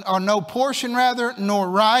 or no portion rather, nor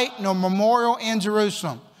right, nor memorial in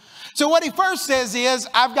Jerusalem. So what he first says is,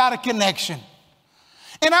 I've got a connection.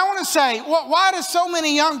 And I want to say, well, why do so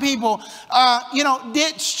many young people,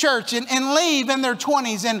 ditch church and leave in their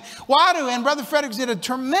 20s? And why do, and Brother Fredericks did a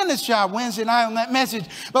tremendous job Wednesday night on that message,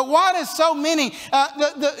 but why do so many,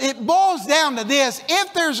 it boils down to this: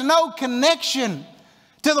 if there's no connection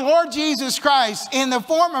to the Lord Jesus Christ in the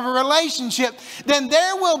form of a relationship, then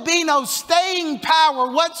there will be no staying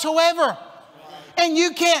power whatsoever. And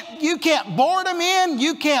you can't board them in.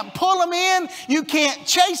 You can't pull them in. You can't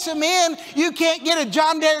chase them in. You can't get a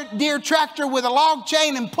John Deere tractor with a log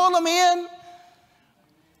chain and pull them in.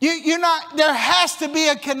 There has to be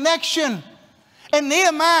a connection. And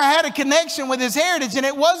Nehemiah had a connection with his heritage. And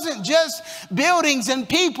it wasn't just buildings and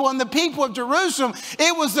people and the people of Jerusalem.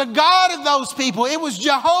 It was the God of those people. It was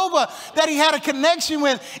Jehovah that he had a connection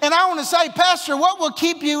with. And I want to say, Pastor, what will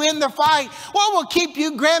keep you in the fight? What will keep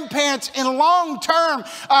you grandparents in long-term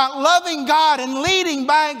loving God and leading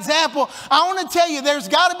by example? I want to tell you, there's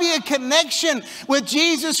got to be a connection with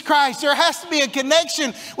Jesus Christ. There has to be a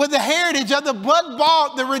connection with the heritage of the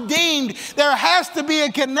blood-bought, the redeemed. There has to be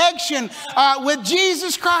a connection with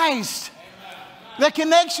Jesus Christ. The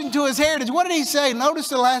connection to his heritage. What did he say? Notice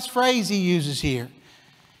the last phrase he uses here.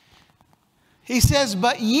 He says,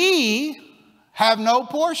 but ye have no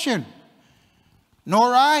portion, nor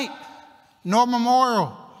right, nor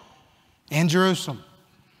memorial in Jerusalem.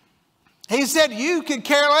 He said, you could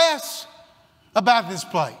care less about this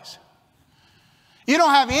place. You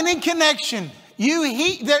don't have any connection.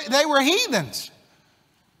 They were heathens.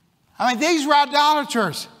 I mean, these were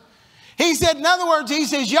idolaters. He said, in other words, he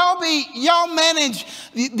says, y'all manage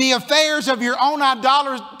the affairs of your own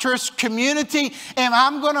idolatrous community, and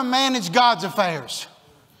I'm going to manage God's affairs.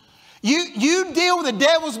 You deal with the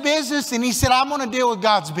devil's business, and he said, I'm going to deal with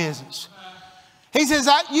God's business. He says,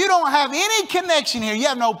 you don't have any connection here. You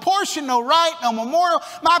have no portion, no right, no memorial.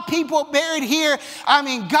 My people buried here. I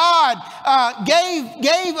mean, God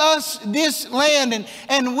gave us this land, and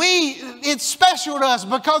it's special to us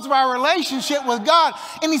because of our relationship with God.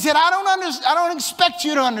 And he said, I don't expect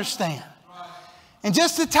you to understand. And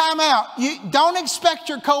just to time out, you don't expect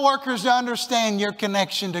your coworkers to understand your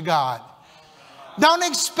connection to God. Don't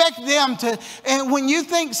expect them to, and when you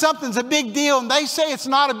think something's a big deal and they say it's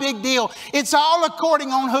not a big deal, it's all according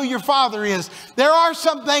on who your father is. There are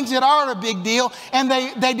some things that are a big deal, and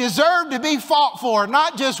they deserve to be fought for,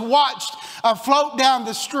 not just watched float down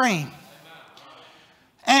the stream.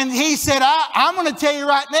 And he said, I'm going to tell you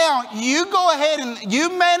right now, you go ahead and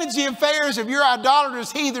you manage the affairs of your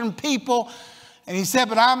idolatrous heathen people. And he said,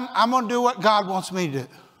 but I'm going to do what God wants me to do.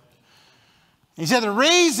 He said, the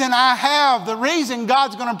reason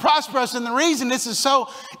God's going to prosper us, and the reason this is so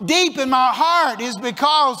deep in my heart is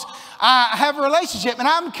because I have a relationship. And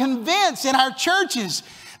I'm convinced in our churches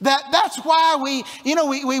that's why we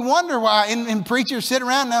wonder why, and preachers sit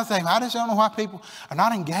around and they'll think, I just don't know why people are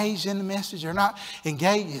not engaged in the message. They're not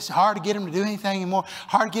engaged. It's hard to get them to do anything anymore.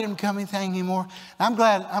 Hard to get them to come anything anymore. I'm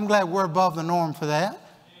glad we're above the norm for that.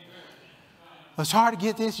 It's hard to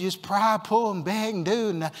get this. You just pry, pull, and beg and do.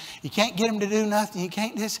 And you can't get them to do nothing. You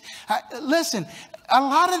can't just... Listen, a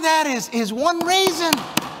lot of that is one reason.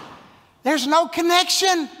 There's no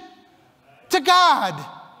connection to God.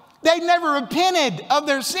 They never repented of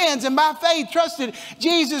their sins and by faith trusted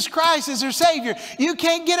Jesus Christ as their Savior. You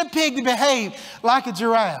can't get a pig to behave like a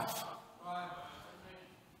giraffe.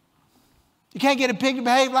 You can't get a pig to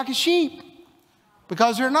behave like a sheep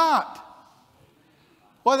because they're not.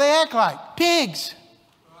 What do they act like? Pigs.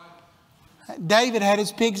 David had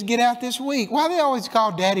his pigs get out this week. Why do they always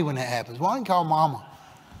call Daddy when that happens? Why don't you call Mama?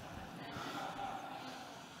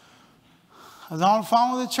 I was on the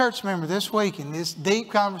phone with a church member this week in this deep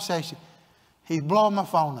conversation. He's blowing my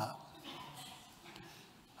phone up.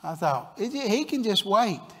 I thought, he can just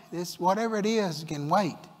wait. This, whatever it is, can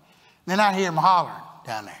wait. Then I hear him hollering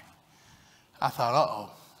down there. I thought,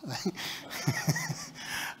 uh-oh.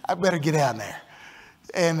 I better get down there.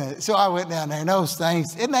 And so I went down there and those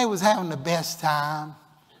things, and they was having the best time.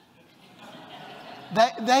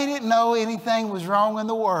 They didn't know anything was wrong in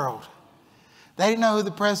the world. They didn't know who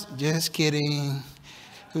the president, just kidding,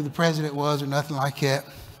 who the president was or nothing like that.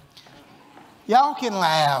 Y'all can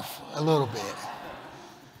laugh a little bit.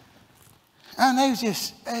 And I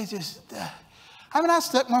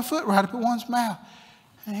stuck my foot right up at one's mouth.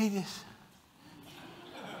 And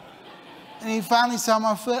he finally saw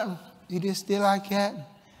my foot. And he just did like that.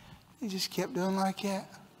 He just kept doing like that.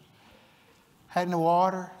 Had in the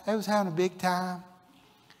water. They was having a big time.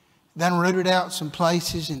 Then rooted out some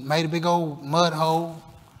places and made a big old mud hole.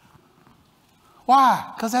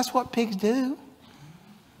 Why? Because that's what pigs do.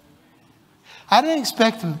 I didn't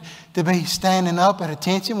expect them to be standing up at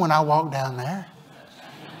attention when I walked down there.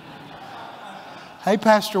 Hey,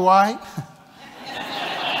 Pastor White.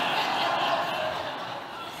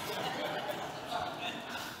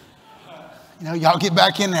 Y'all get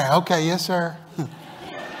back in there. Okay, yes, sir.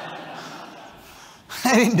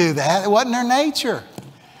 They didn't do that. It wasn't their nature.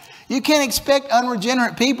 You can't expect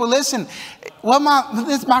unregenerate people. Listen, well,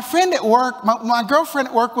 my friend at work, my girlfriend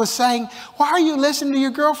at work was saying, why are you listening to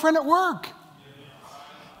your girlfriend at work?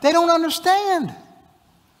 They don't understand.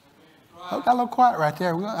 I got a little quiet right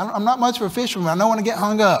there. I'm not much of a fisherman. I know when I get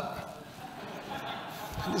hung up.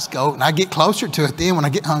 I just go and I get closer to it then when I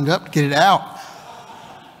get hung up to get it out.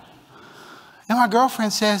 And my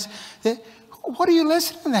girlfriend says, what are you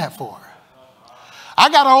listening to that for? I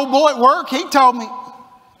got an old boy at work. He told me.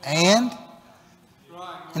 And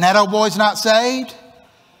that old boy's not saved.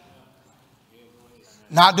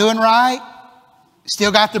 Not doing right.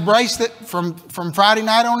 Still got the bracelet from Friday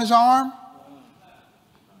night on his arm.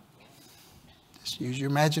 Just use your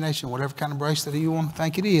imagination, whatever kind of bracelet you want to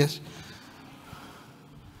think it is.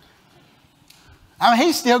 I mean,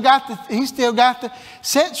 he's still got the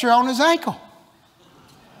sensor on his ankle.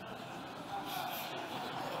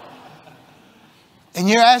 And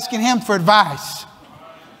you're asking him for advice.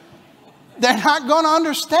 They're not going to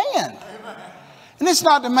understand. And it's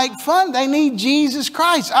not to make fun. They need Jesus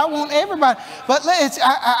Christ. I want everybody. But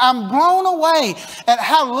I'm blown away at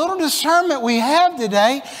how little discernment we have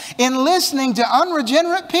today in listening to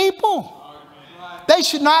unregenerate people. They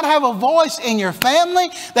should not have a voice in your family.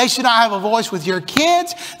 They should not have a voice with your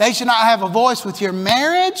kids. They should not have a voice with your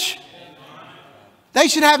marriage. They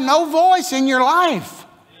should have no voice in your life.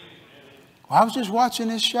 Well, I was just watching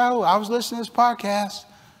this show. I was listening to this podcast.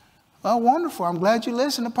 Oh, wonderful. I'm glad you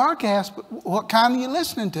listen to podcasts, but what kind are you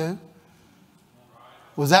listening to?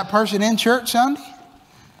 Was that person in church Sunday?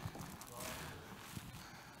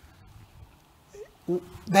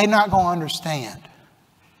 They're not going to understand.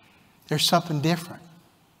 There's something different.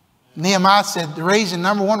 Nehemiah said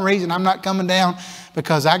number one reason I'm not coming down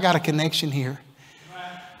because I got a connection here.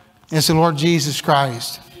 It's the Lord Jesus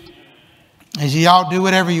Christ. As y'all do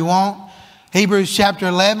whatever you want. Hebrews chapter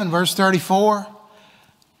 11, verse 34.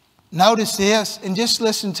 Notice this and just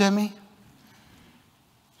listen to me.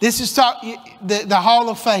 This is the hall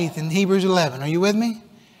of faith in Hebrews 11. Are you with me?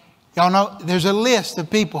 Y'all know there's a list of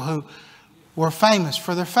people who were famous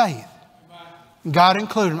for their faith. God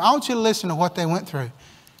included them. I want you to listen to what they went through.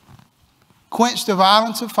 Quenched the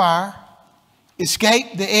violence of fire.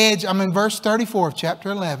 Escaped the edge. I'm in verse 34 of chapter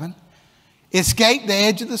 11. Escaped the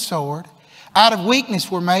edge of the sword. Out of weakness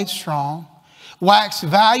were made strong. Waxed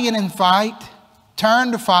valiant in fight.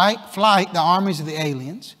 Turned to flight the armies of the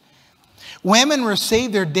aliens. Women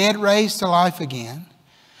received their dead raised to life again.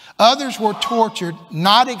 Others were tortured,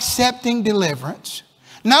 not accepting deliverance.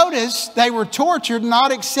 Notice they were tortured,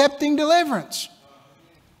 not accepting deliverance.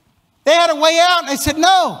 They had a way out and they said,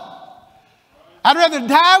 no, I'd rather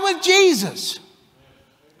die with Jesus. He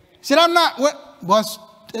said, I'm not,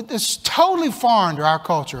 it's totally foreign to our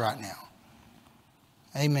culture right now.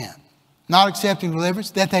 Amen. Not accepting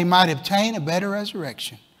deliverance, that they might obtain a better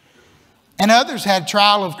resurrection. And others had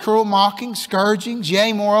trial of cruel mockings, scourgings,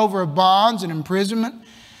 yea, moreover of bonds and imprisonment.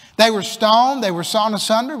 They were stoned, they were sawn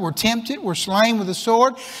asunder, were tempted, were slain with a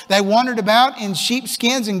sword. They wandered about in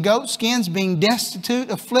sheepskins and goatskins, being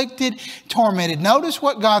destitute, afflicted, tormented. Notice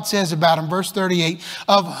what God says about them, verse 38,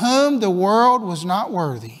 of whom the world was not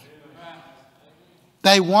worthy.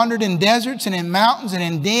 They wandered in deserts and in mountains and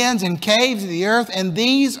in dens and caves of the earth, and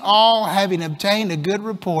these all, having obtained a good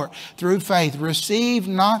report through faith, received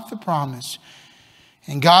not the promise.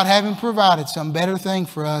 And God, having provided some better thing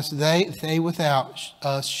for us, they without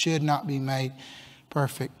us should not be made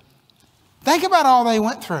perfect. Think about all they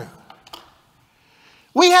went through.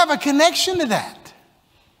 We have a connection to that.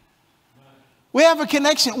 We have a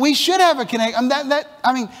connection. We should have a connection.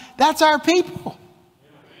 That's our people.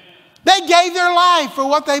 They gave their life for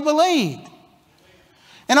what they believed.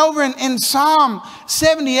 And over in Psalm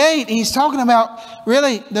 78, he's talking about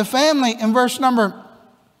really the family in verse number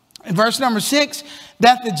 6,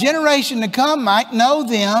 that the generation to come might know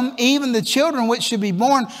them, even the children which should be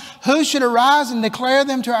born, who should arise and declare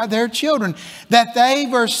them to their children, that they,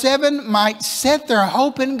 verse 7, might set their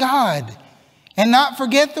hope in God and not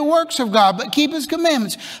forget the works of God, but keep His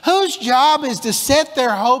commandments. Whose job is to set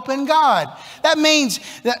their hope in God? That means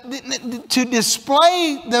to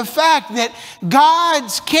display the fact that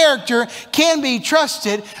God's character can be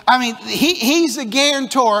trusted. He's the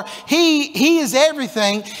guarantor. He is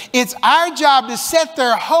everything. It's our job to set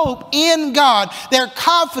their hope in God, their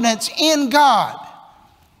confidence in God.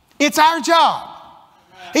 It's our job.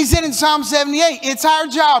 He said in Psalm 78, it's our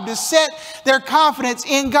job to set their confidence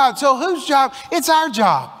in God. So whose job? It's our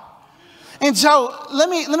job. And so let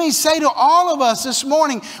me say to all of us this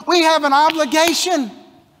morning, we have an obligation.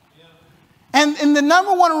 And the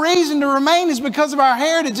number one reason to remain is because of our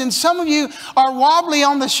heritage. And some of you are wobbly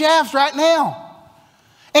on the shaft right now.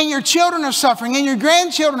 And your children are suffering and your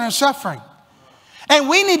grandchildren are suffering. And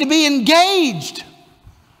we need to be engaged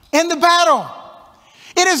in the battle.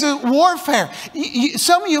 It is a warfare.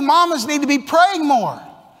 Some of you mamas need to be praying more.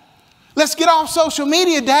 Let's get off social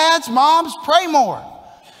media, dads, moms, pray more.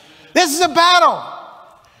 This is a battle.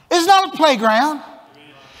 It's not a playground.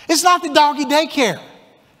 It's not the doggy daycare.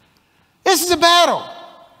 This is a battle.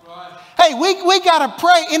 Hey, we got to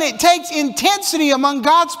pray, and it takes intensity among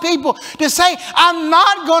God's people to say, I'm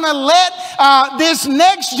not going to let this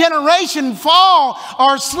next generation fall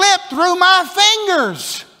or slip through my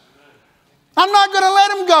fingers. I'm not going to let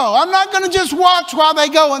them go. I'm not going to just watch while they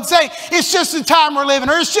go and say, it's just the time we're living,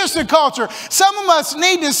 or it's just a culture. Some of us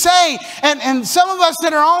need to say, and some of us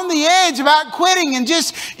that are on the edge about quitting, and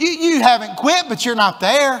just, you haven't quit, but you're not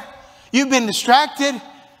there. You've been distracted.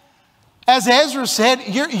 As Ezra said,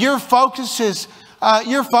 your focus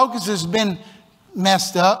has been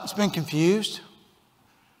messed up. It's been confused.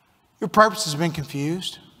 Your purpose has been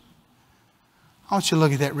confused. I want you to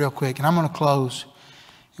look at that real quick, and I'm going to close.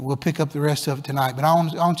 And we'll pick up the rest of it tonight. But I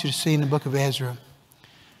want you to see in the book of Ezra.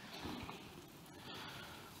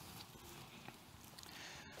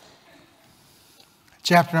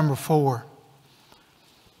 Chapter number 4.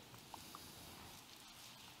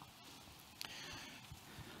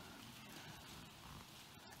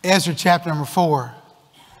 Ezra chapter number 4.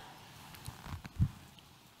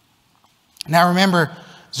 Now remember,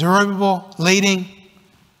 Zerubbabel leading.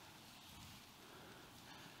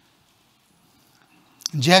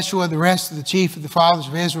 And Jeshua, the rest of the chief of the fathers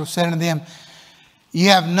of Israel, said unto them, you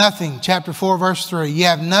have nothing, chapter 4, verse 3, you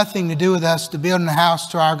have nothing to do with us to build a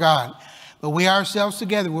house to our God. But we ourselves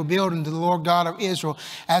together will build unto the Lord God of Israel,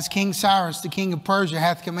 as King Cyrus, the king of Persia,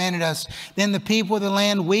 hath commanded us. Then the people of the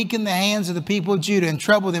land weakened the hands of the people of Judah and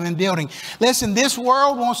troubled them in building. Listen, this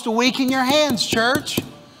world wants to weaken your hands, church.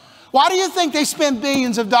 Why do you think they spend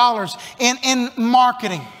billions of dollars in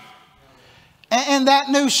marketing? And that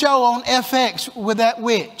new show on FX with that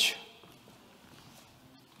witch.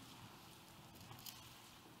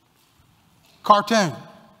 cartoon.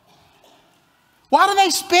 Why do they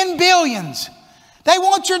spend billions? They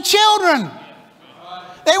want your children.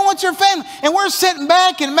 They want your family. And we're sitting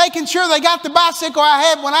back and making sure they got the bicycle I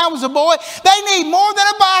had when I was a boy. They need more than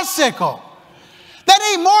a bicycle. They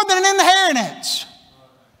need more than an inheritance.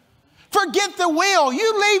 Forget the wheel.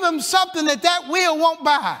 You leave them something that wheel won't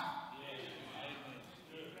buy.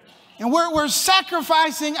 And we're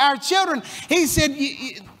sacrificing our children. He said,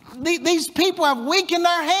 these people have weakened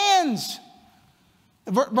our hands.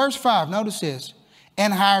 Verse 5, notice this.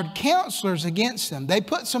 And hired counselors against them. They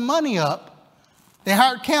put some money up. They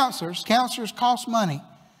hired counselors. Counselors cost money.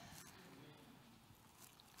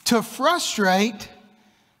 To frustrate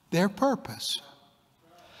their purpose.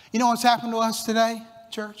 You know what's happened to us today,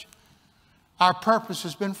 church? Our purpose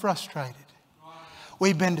has been frustrated.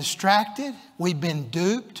 We've been distracted. We've been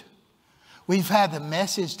duped. We've had the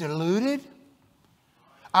message diluted.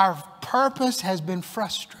 Our purpose has been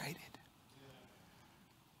frustrated.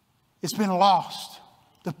 It's been lost.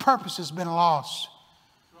 The purpose has been lost.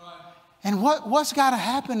 And what's got to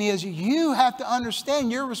happen is you have to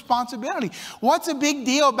understand your responsibility. What's a big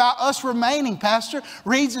deal about us remaining, Pastor?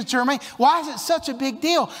 Reads it to remain. Why is it such a big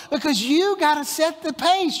deal? Because you got to set the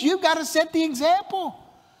pace. You've got to set the example.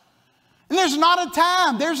 And there's not a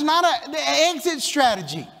time. There's not an exit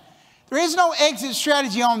strategy. There is no exit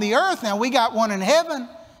strategy on the earth. Now, we got one in heaven.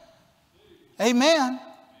 Amen.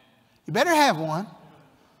 You better have one.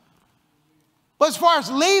 But as far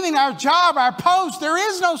as leaving our job, our post, there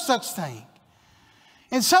is no such thing.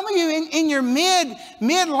 And some of you in your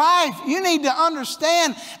midlife, you need to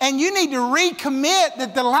understand and you need to recommit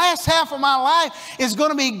that the last half of my life is going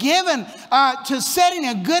to be given to setting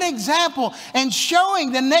a good example and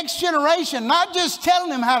showing the next generation, not just telling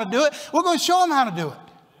them how to do it, we're going to show them how to do it.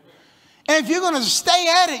 And if you're going to stay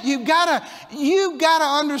at it, you've got to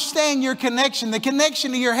understand your connection, the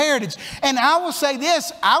connection to your heritage. And I will say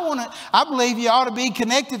this, I believe you ought to be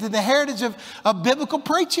connected to the heritage of biblical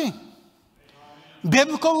preaching,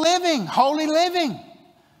 biblical living, holy living.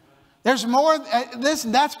 There's more,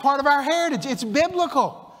 that's part of our heritage. It's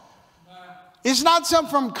biblical. It's not some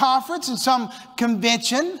from conference and some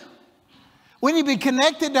convention. We need to be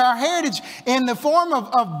connected to our heritage in the form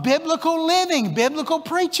of biblical living, biblical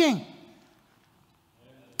preaching.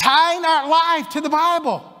 Tying our life to the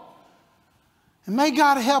Bible. And may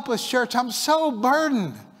God help us, church. I'm so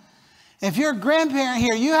burdened. If you're a grandparent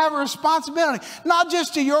here, you have a responsibility, not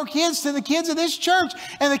just to your kids, to the kids of this church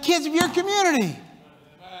and the kids of your community.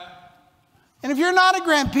 And if you're not a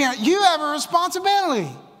grandparent, you have a responsibility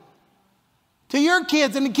to your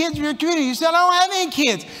kids and the kids of your community. You said, I don't have any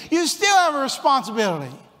kids. You still have a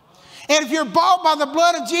responsibility. And if you're bought by the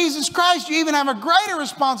blood of Jesus Christ, you even have a greater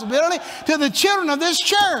responsibility to the children of this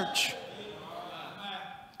church.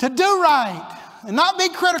 To do right and not be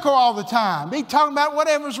critical all the time. Be talking about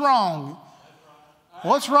whatever's wrong.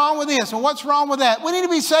 What's wrong with this and what's wrong with that. We need to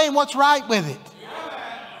be saying what's right with it.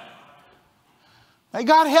 May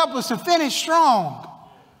God help us to finish strong.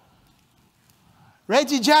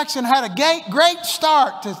 Reggie Jackson had a great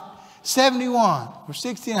start to 71 or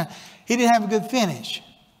 69. He didn't have a good finish.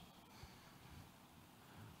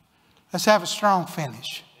 Let's have a strong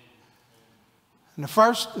finish. And the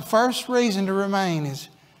first reason to remain is,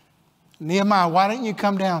 Nehemiah, why didn't you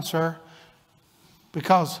come down, sir?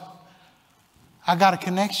 Because I got a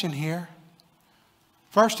connection here.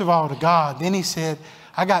 First of all, to God. Then he said,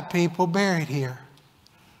 I got people buried here.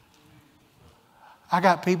 I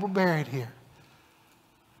got people buried here.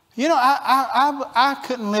 You know, I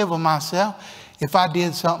couldn't live with myself if I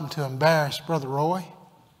did something to embarrass Brother Roy.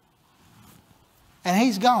 And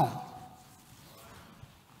he's gone.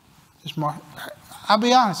 I'll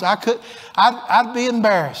be honest, I'd be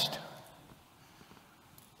embarrassed.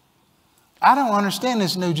 I don't understand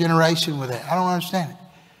this new generation with that. I don't understand it.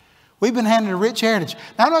 We've been handed a rich heritage.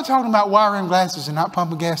 Now, I'm not talking about wire-rimmed glasses and not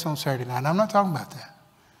pumping gas on Saturday night. I'm not talking about that.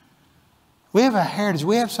 We have a heritage.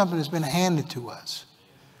 We have something that's been handed to us.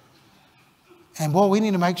 And boy, we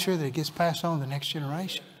need to make sure that it gets passed on to the next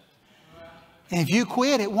generation. And if you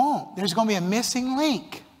quit, it won't. There's going to be a missing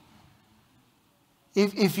link.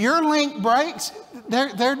 If your link breaks,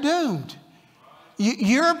 they're doomed.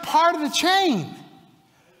 You're part of the chain.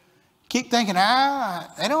 Keep thinking,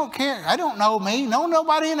 they don't care. They don't know me. No,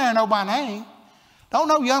 nobody in there know my name. Don't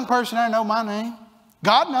no young person there know my name.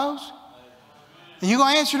 God knows. And you're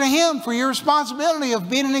going to answer to Him for your responsibility of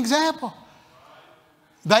being an example.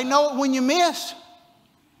 They know it when you miss.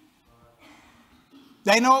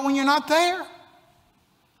 They know it when you're not there.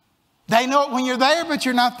 They know it when you're there, but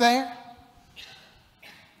you're not there.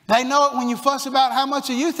 They know it when you fuss about how much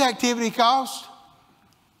a youth activity costs.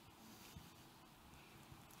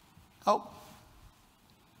 Oh,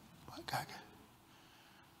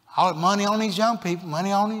 All the money on these young people,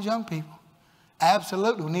 money on these young people.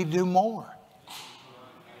 Absolutely, we need to do more.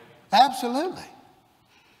 Absolutely.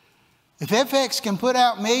 If FX can put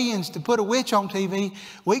out millions to put a witch on TV,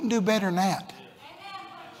 we can do better than that.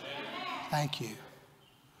 Thank you.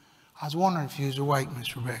 I was wondering if you was awake,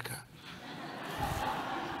 Miss Rebecca.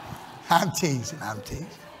 I'm teasing.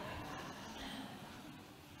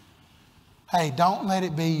 Hey, don't let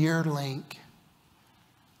it be your link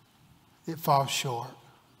that falls short.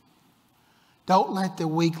 Don't let the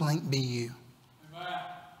weak link be you.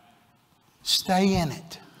 Stay in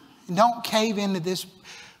it. And don't cave into this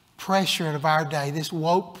pressure of our day, this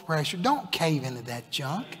woke pressure. Don't cave into that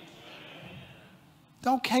junk.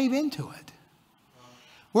 Don't cave into it.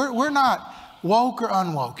 We're not woke or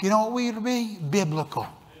unwoke. You know what we're to be? Biblical.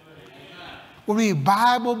 We're to be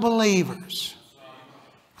Bible believers.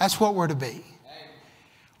 That's what we're to be.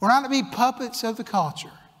 We're not to be puppets of the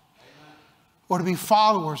culture. We're to be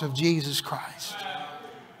followers of Jesus Christ.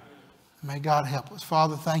 May God help us.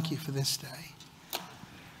 Father, thank you for this day.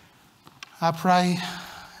 I pray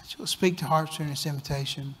that you'll speak to hearts during this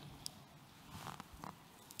invitation.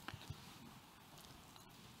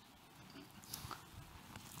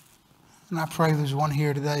 And I pray there's one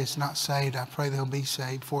here today that's not saved. I pray they'll be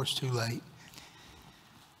saved before it's too late.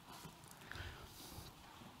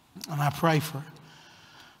 And I pray for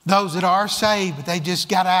those that are saved, but they just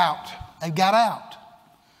got out. They've got out.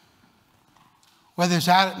 Whether it's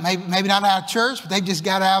out, maybe not out of church, but they just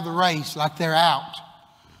got out of the race like they're out.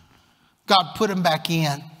 God put them back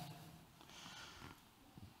in.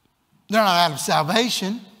 They're not out of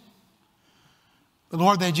salvation. But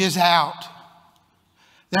Lord, they're just out.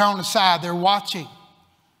 They're on the side. They're watching.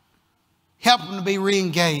 Help them to be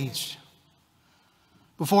re-engaged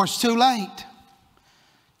before it's too late.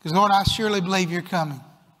 Because, Lord, I surely believe you're coming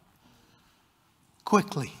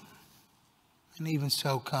quickly. And even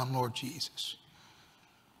so, come, Lord Jesus.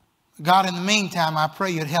 God, in the meantime, I pray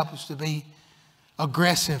you'd help us to be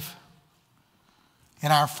aggressive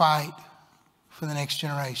in our fight for the next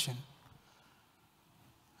generation.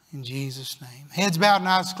 In Jesus' name. Heads bowed and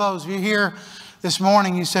eyes closed. If you're here this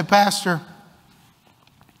morning, you say, Pastor,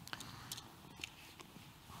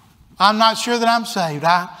 I'm not sure that I'm saved.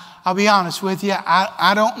 I'll be honest with you.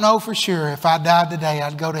 I don't know for sure if I died today,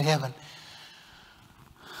 I'd go to heaven.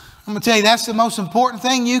 I'm going to tell you, that's the most important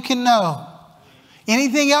thing you can know.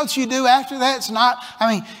 Anything else you do after that, it's not,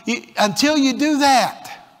 until you do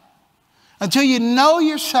that, until you know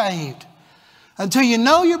you're saved, until you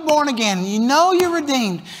know you're born again, you know you're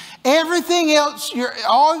redeemed, everything else,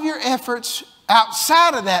 all of your efforts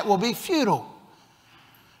outside of that will be futile.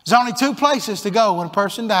 There's only two places to go when a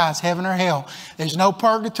person dies, heaven or hell. There's no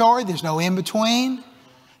purgatory, there's no in-between,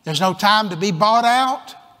 there's no time to be bought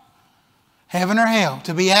out. Heaven or hell.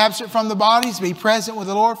 To be absent from the bodies, to be present with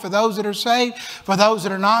the Lord for those that are saved. For those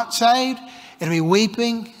that are not saved, it'll be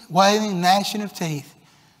weeping, wailing, gnashing of teeth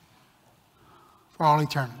for all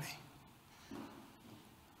eternity.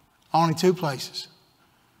 Only two places.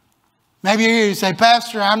 Maybe you're here and say,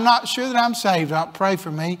 Pastor, I'm not sure that I'm saved. Pray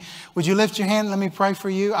for me. Would you lift your hand and let me pray for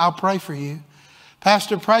you? I'll pray for you.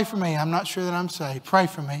 Pastor, pray for me. I'm not sure that I'm saved. Pray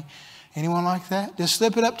for me. Anyone like that? Just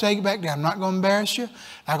slip it up, take it back down. I'm not going to embarrass you.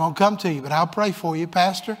 I'm not going to come to you, but I'll pray for you.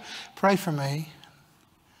 Pastor, pray for me.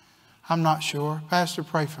 I'm not sure. Pastor,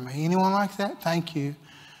 pray for me. Anyone like that? Thank you.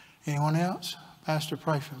 Anyone else? Pastor,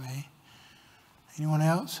 pray for me. Anyone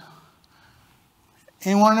else?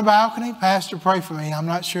 Anyone in the balcony? Pastor, pray for me. I'm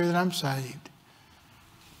not sure that I'm saved.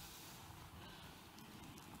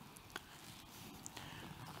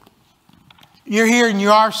 You're here and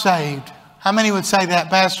you are saved. How many would say that,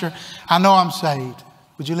 Pastor? I know I'm saved.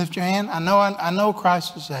 Would you lift your hand? I know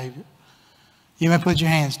Christ is Savior. You may put your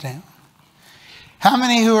hands down. How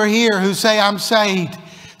many who are here who say I'm saved,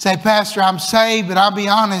 say, Pastor, I'm saved, but I'll be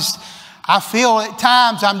honest, I feel at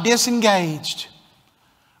times I'm disengaged.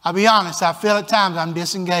 I'll be honest, I feel at times I'm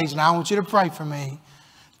disengaged, and I want you to pray for me.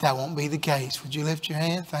 That won't be the case. Would you lift your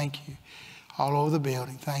hand? Thank you. All over the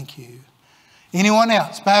building. Thank you. Anyone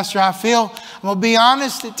else? Pastor, I'm going to be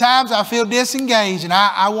honest, at times I feel disengaged and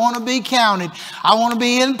I want to be counted. I want to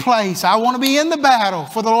be in place. I want to be in the battle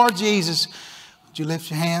for the Lord Jesus. Would you lift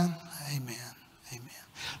your hand? Amen. Amen.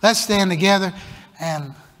 Let's stand together,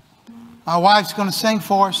 and my wife's going to sing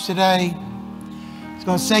for us today. She's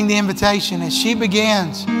going to sing the invitation as she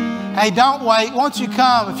begins. Hey, don't wait. Once you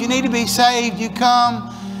come, if you need to be saved, you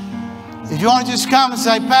come. If you want to just come and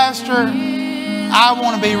say, Pastor, I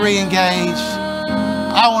want to be re-engaged.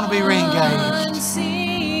 I want to be re-engaged.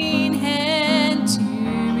 Unseen hand to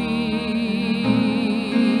me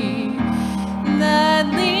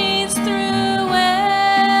that leads through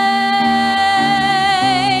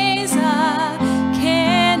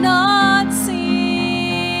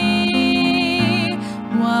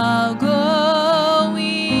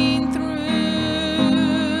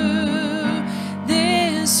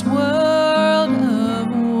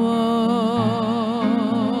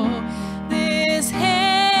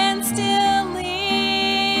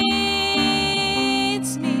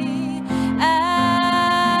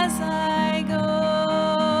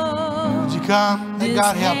Would you come? Let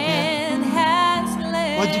God help you.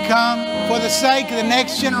 Would you come for the sake of the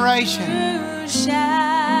next generation?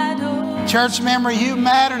 Church member, you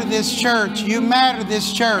matter to this church. You matter to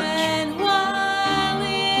this church.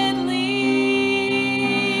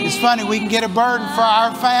 It's funny, we can get a burden for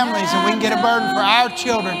our families and we can get a burden for our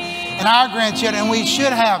children and our grandchildren, and we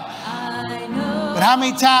should have. But how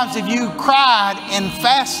many times have you cried and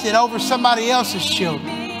fasted over somebody else's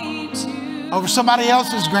children, over somebody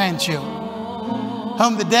else's grandchildren,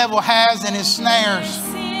 whom the devil has in his snares?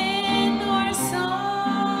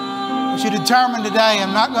 You determine today,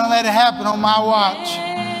 I'm not going to let it happen on my watch.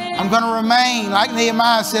 I'm going to remain, like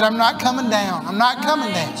Nehemiah said, I'm not coming down. I'm not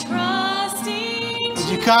coming down. Would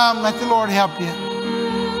you come? Let the Lord help you.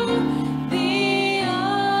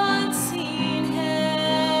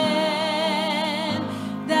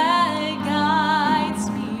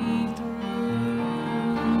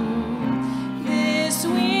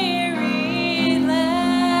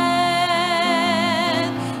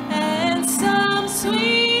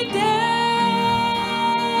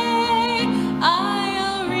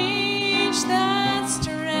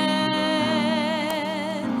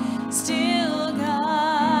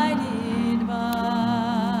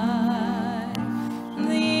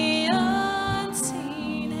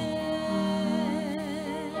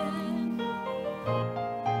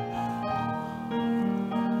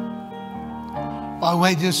 I'll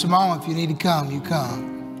wait just a moment. If you need to come, you come.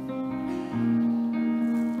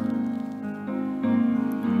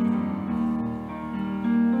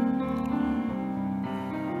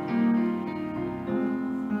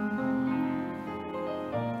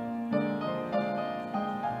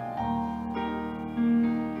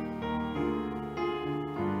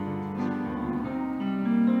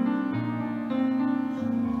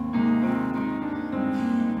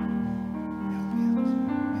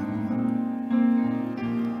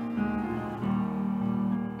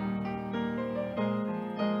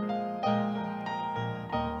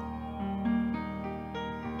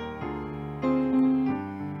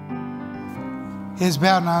 Heads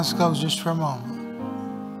bowed and eyes closed just for a moment.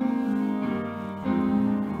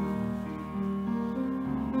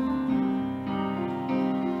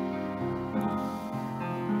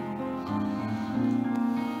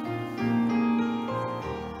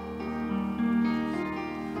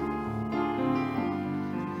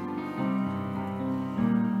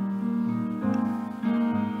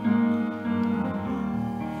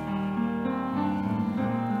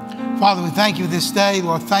 Father, we thank you this day.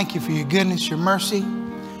 Lord, thank you for your goodness, your mercy.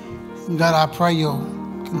 And God, I pray you'll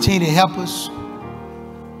continue to help us.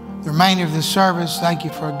 The remainder of this service, thank you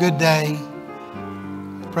for a good day.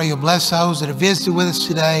 I pray you'll bless those that have visited with us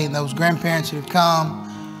today and those grandparents that have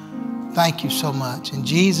come. Thank you so much. In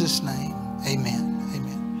Jesus' name, amen.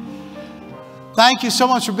 Amen. Thank you so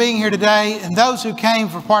much for being here today. And those who came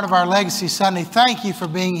for part of our Legacy Sunday, thank you for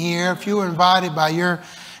being here. If you were invited by your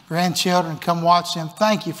grandchildren, come watch them.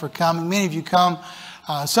 Thank you for coming. Many of you come,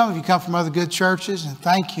 some of you come from other good churches, and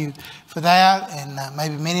thank you for that. And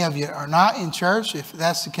maybe many of you are not in church. If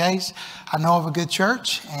that's the case, I know of a good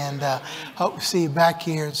church, and hope to see you back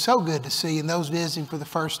here. It's so good to see you. And those visiting for the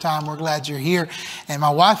first time, we're glad you're here. And my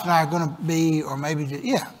wife and I are going to be, or maybe,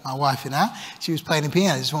 my wife and I, she was playing the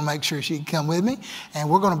piano. I just want to make sure she can come with me. And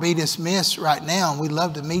we're going to be dismissed right now, and we'd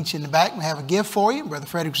love to meet you in the back. We have a gift for you. Brother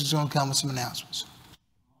Fredericks is going to come with some announcements.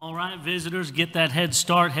 All right, visitors, get that head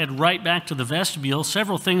start. Head right back to the vestibule.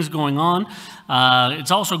 Several things going on. It's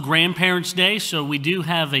also Grandparents' Day, so we do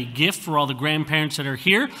have a gift for all the grandparents that are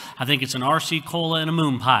here. I think it's an RC Cola and a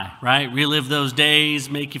moon pie, right? Relive those days,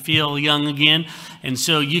 make you feel young again. And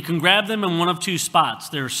so you can grab them in one of two spots.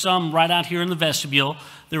 There's some right out here in the vestibule.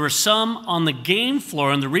 There are some on the game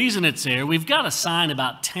floor, and the reason it's there, we've got a sign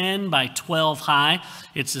about 10 by 12 high.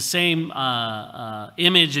 It's the same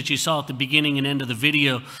image that you saw at the beginning and end of the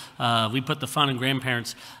video. We put the Fun and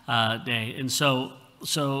Grandparents Day. And so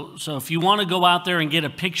if you want to go out there and get a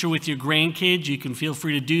picture with your grandkids, you can feel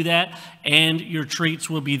free to do that, and your treats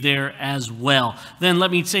will be there as well. Then let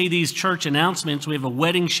me say these church announcements. We have a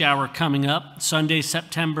wedding shower coming up Sunday,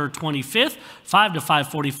 September 25th, 5 to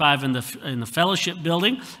 5:45 in the fellowship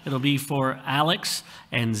building. It'll be for Alex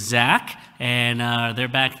and Zach, and they're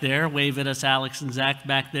back there. Wave at us, Alex and Zach,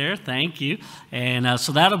 back there. Thank you. And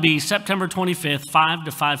so that'll be September 25th, 5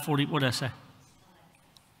 to 5:40. What did I say?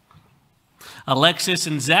 Alexis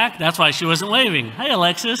and Zach, that's why she wasn't waving. Hey,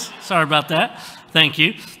 Alexis, sorry about that. Thank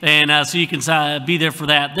you. And so you can be there for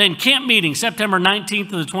that. Then camp meeting, September 19th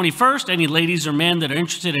to the 21st. Any ladies or men that are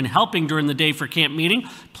interested in helping during the day for camp meeting,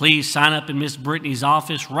 please please sign up in Miss Brittany's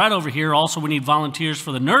office right over here. Also, we need volunteers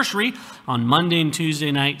for the nursery on Monday and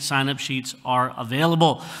Tuesday night. Sign-up sheets are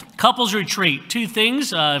available. Couples retreat, 2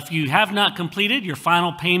 things. If you have not completed, your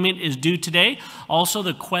final payment is due today. Also,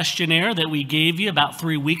 the questionnaire that we gave you about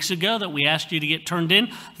 3 weeks ago that we asked you to get turned in,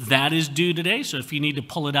 that is due today. So if you need to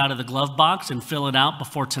pull it out of the glove box and fill it out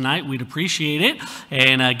before tonight, we'd appreciate it.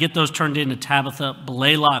 And get those turned in to Tabitha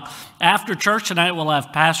Blaylock. After church tonight, we'll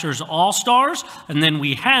have Pastors All-Stars, and then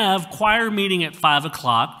we have choir meeting at 5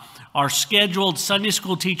 o'clock. Our scheduled Sunday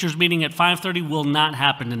school teachers meeting at 5:30 will not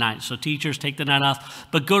happen tonight. So teachers, take the night off.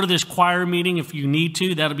 But go to this choir meeting if you need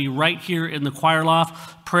to. That'll be right here in the choir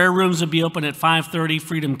loft. Prayer rooms will be open at 5:30.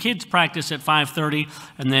 Freedom Kids practice at 5:30.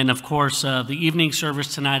 And then, of course, the evening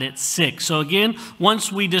service tonight at 6. So again, once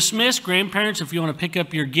we dismiss, grandparents, if you want to pick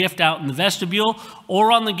up your gift out in the vestibule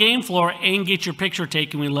or on the game floor and get your picture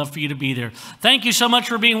taken, we'd love for you to be there. Thank you so much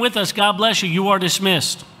for being with us. God bless you. You are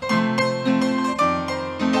dismissed.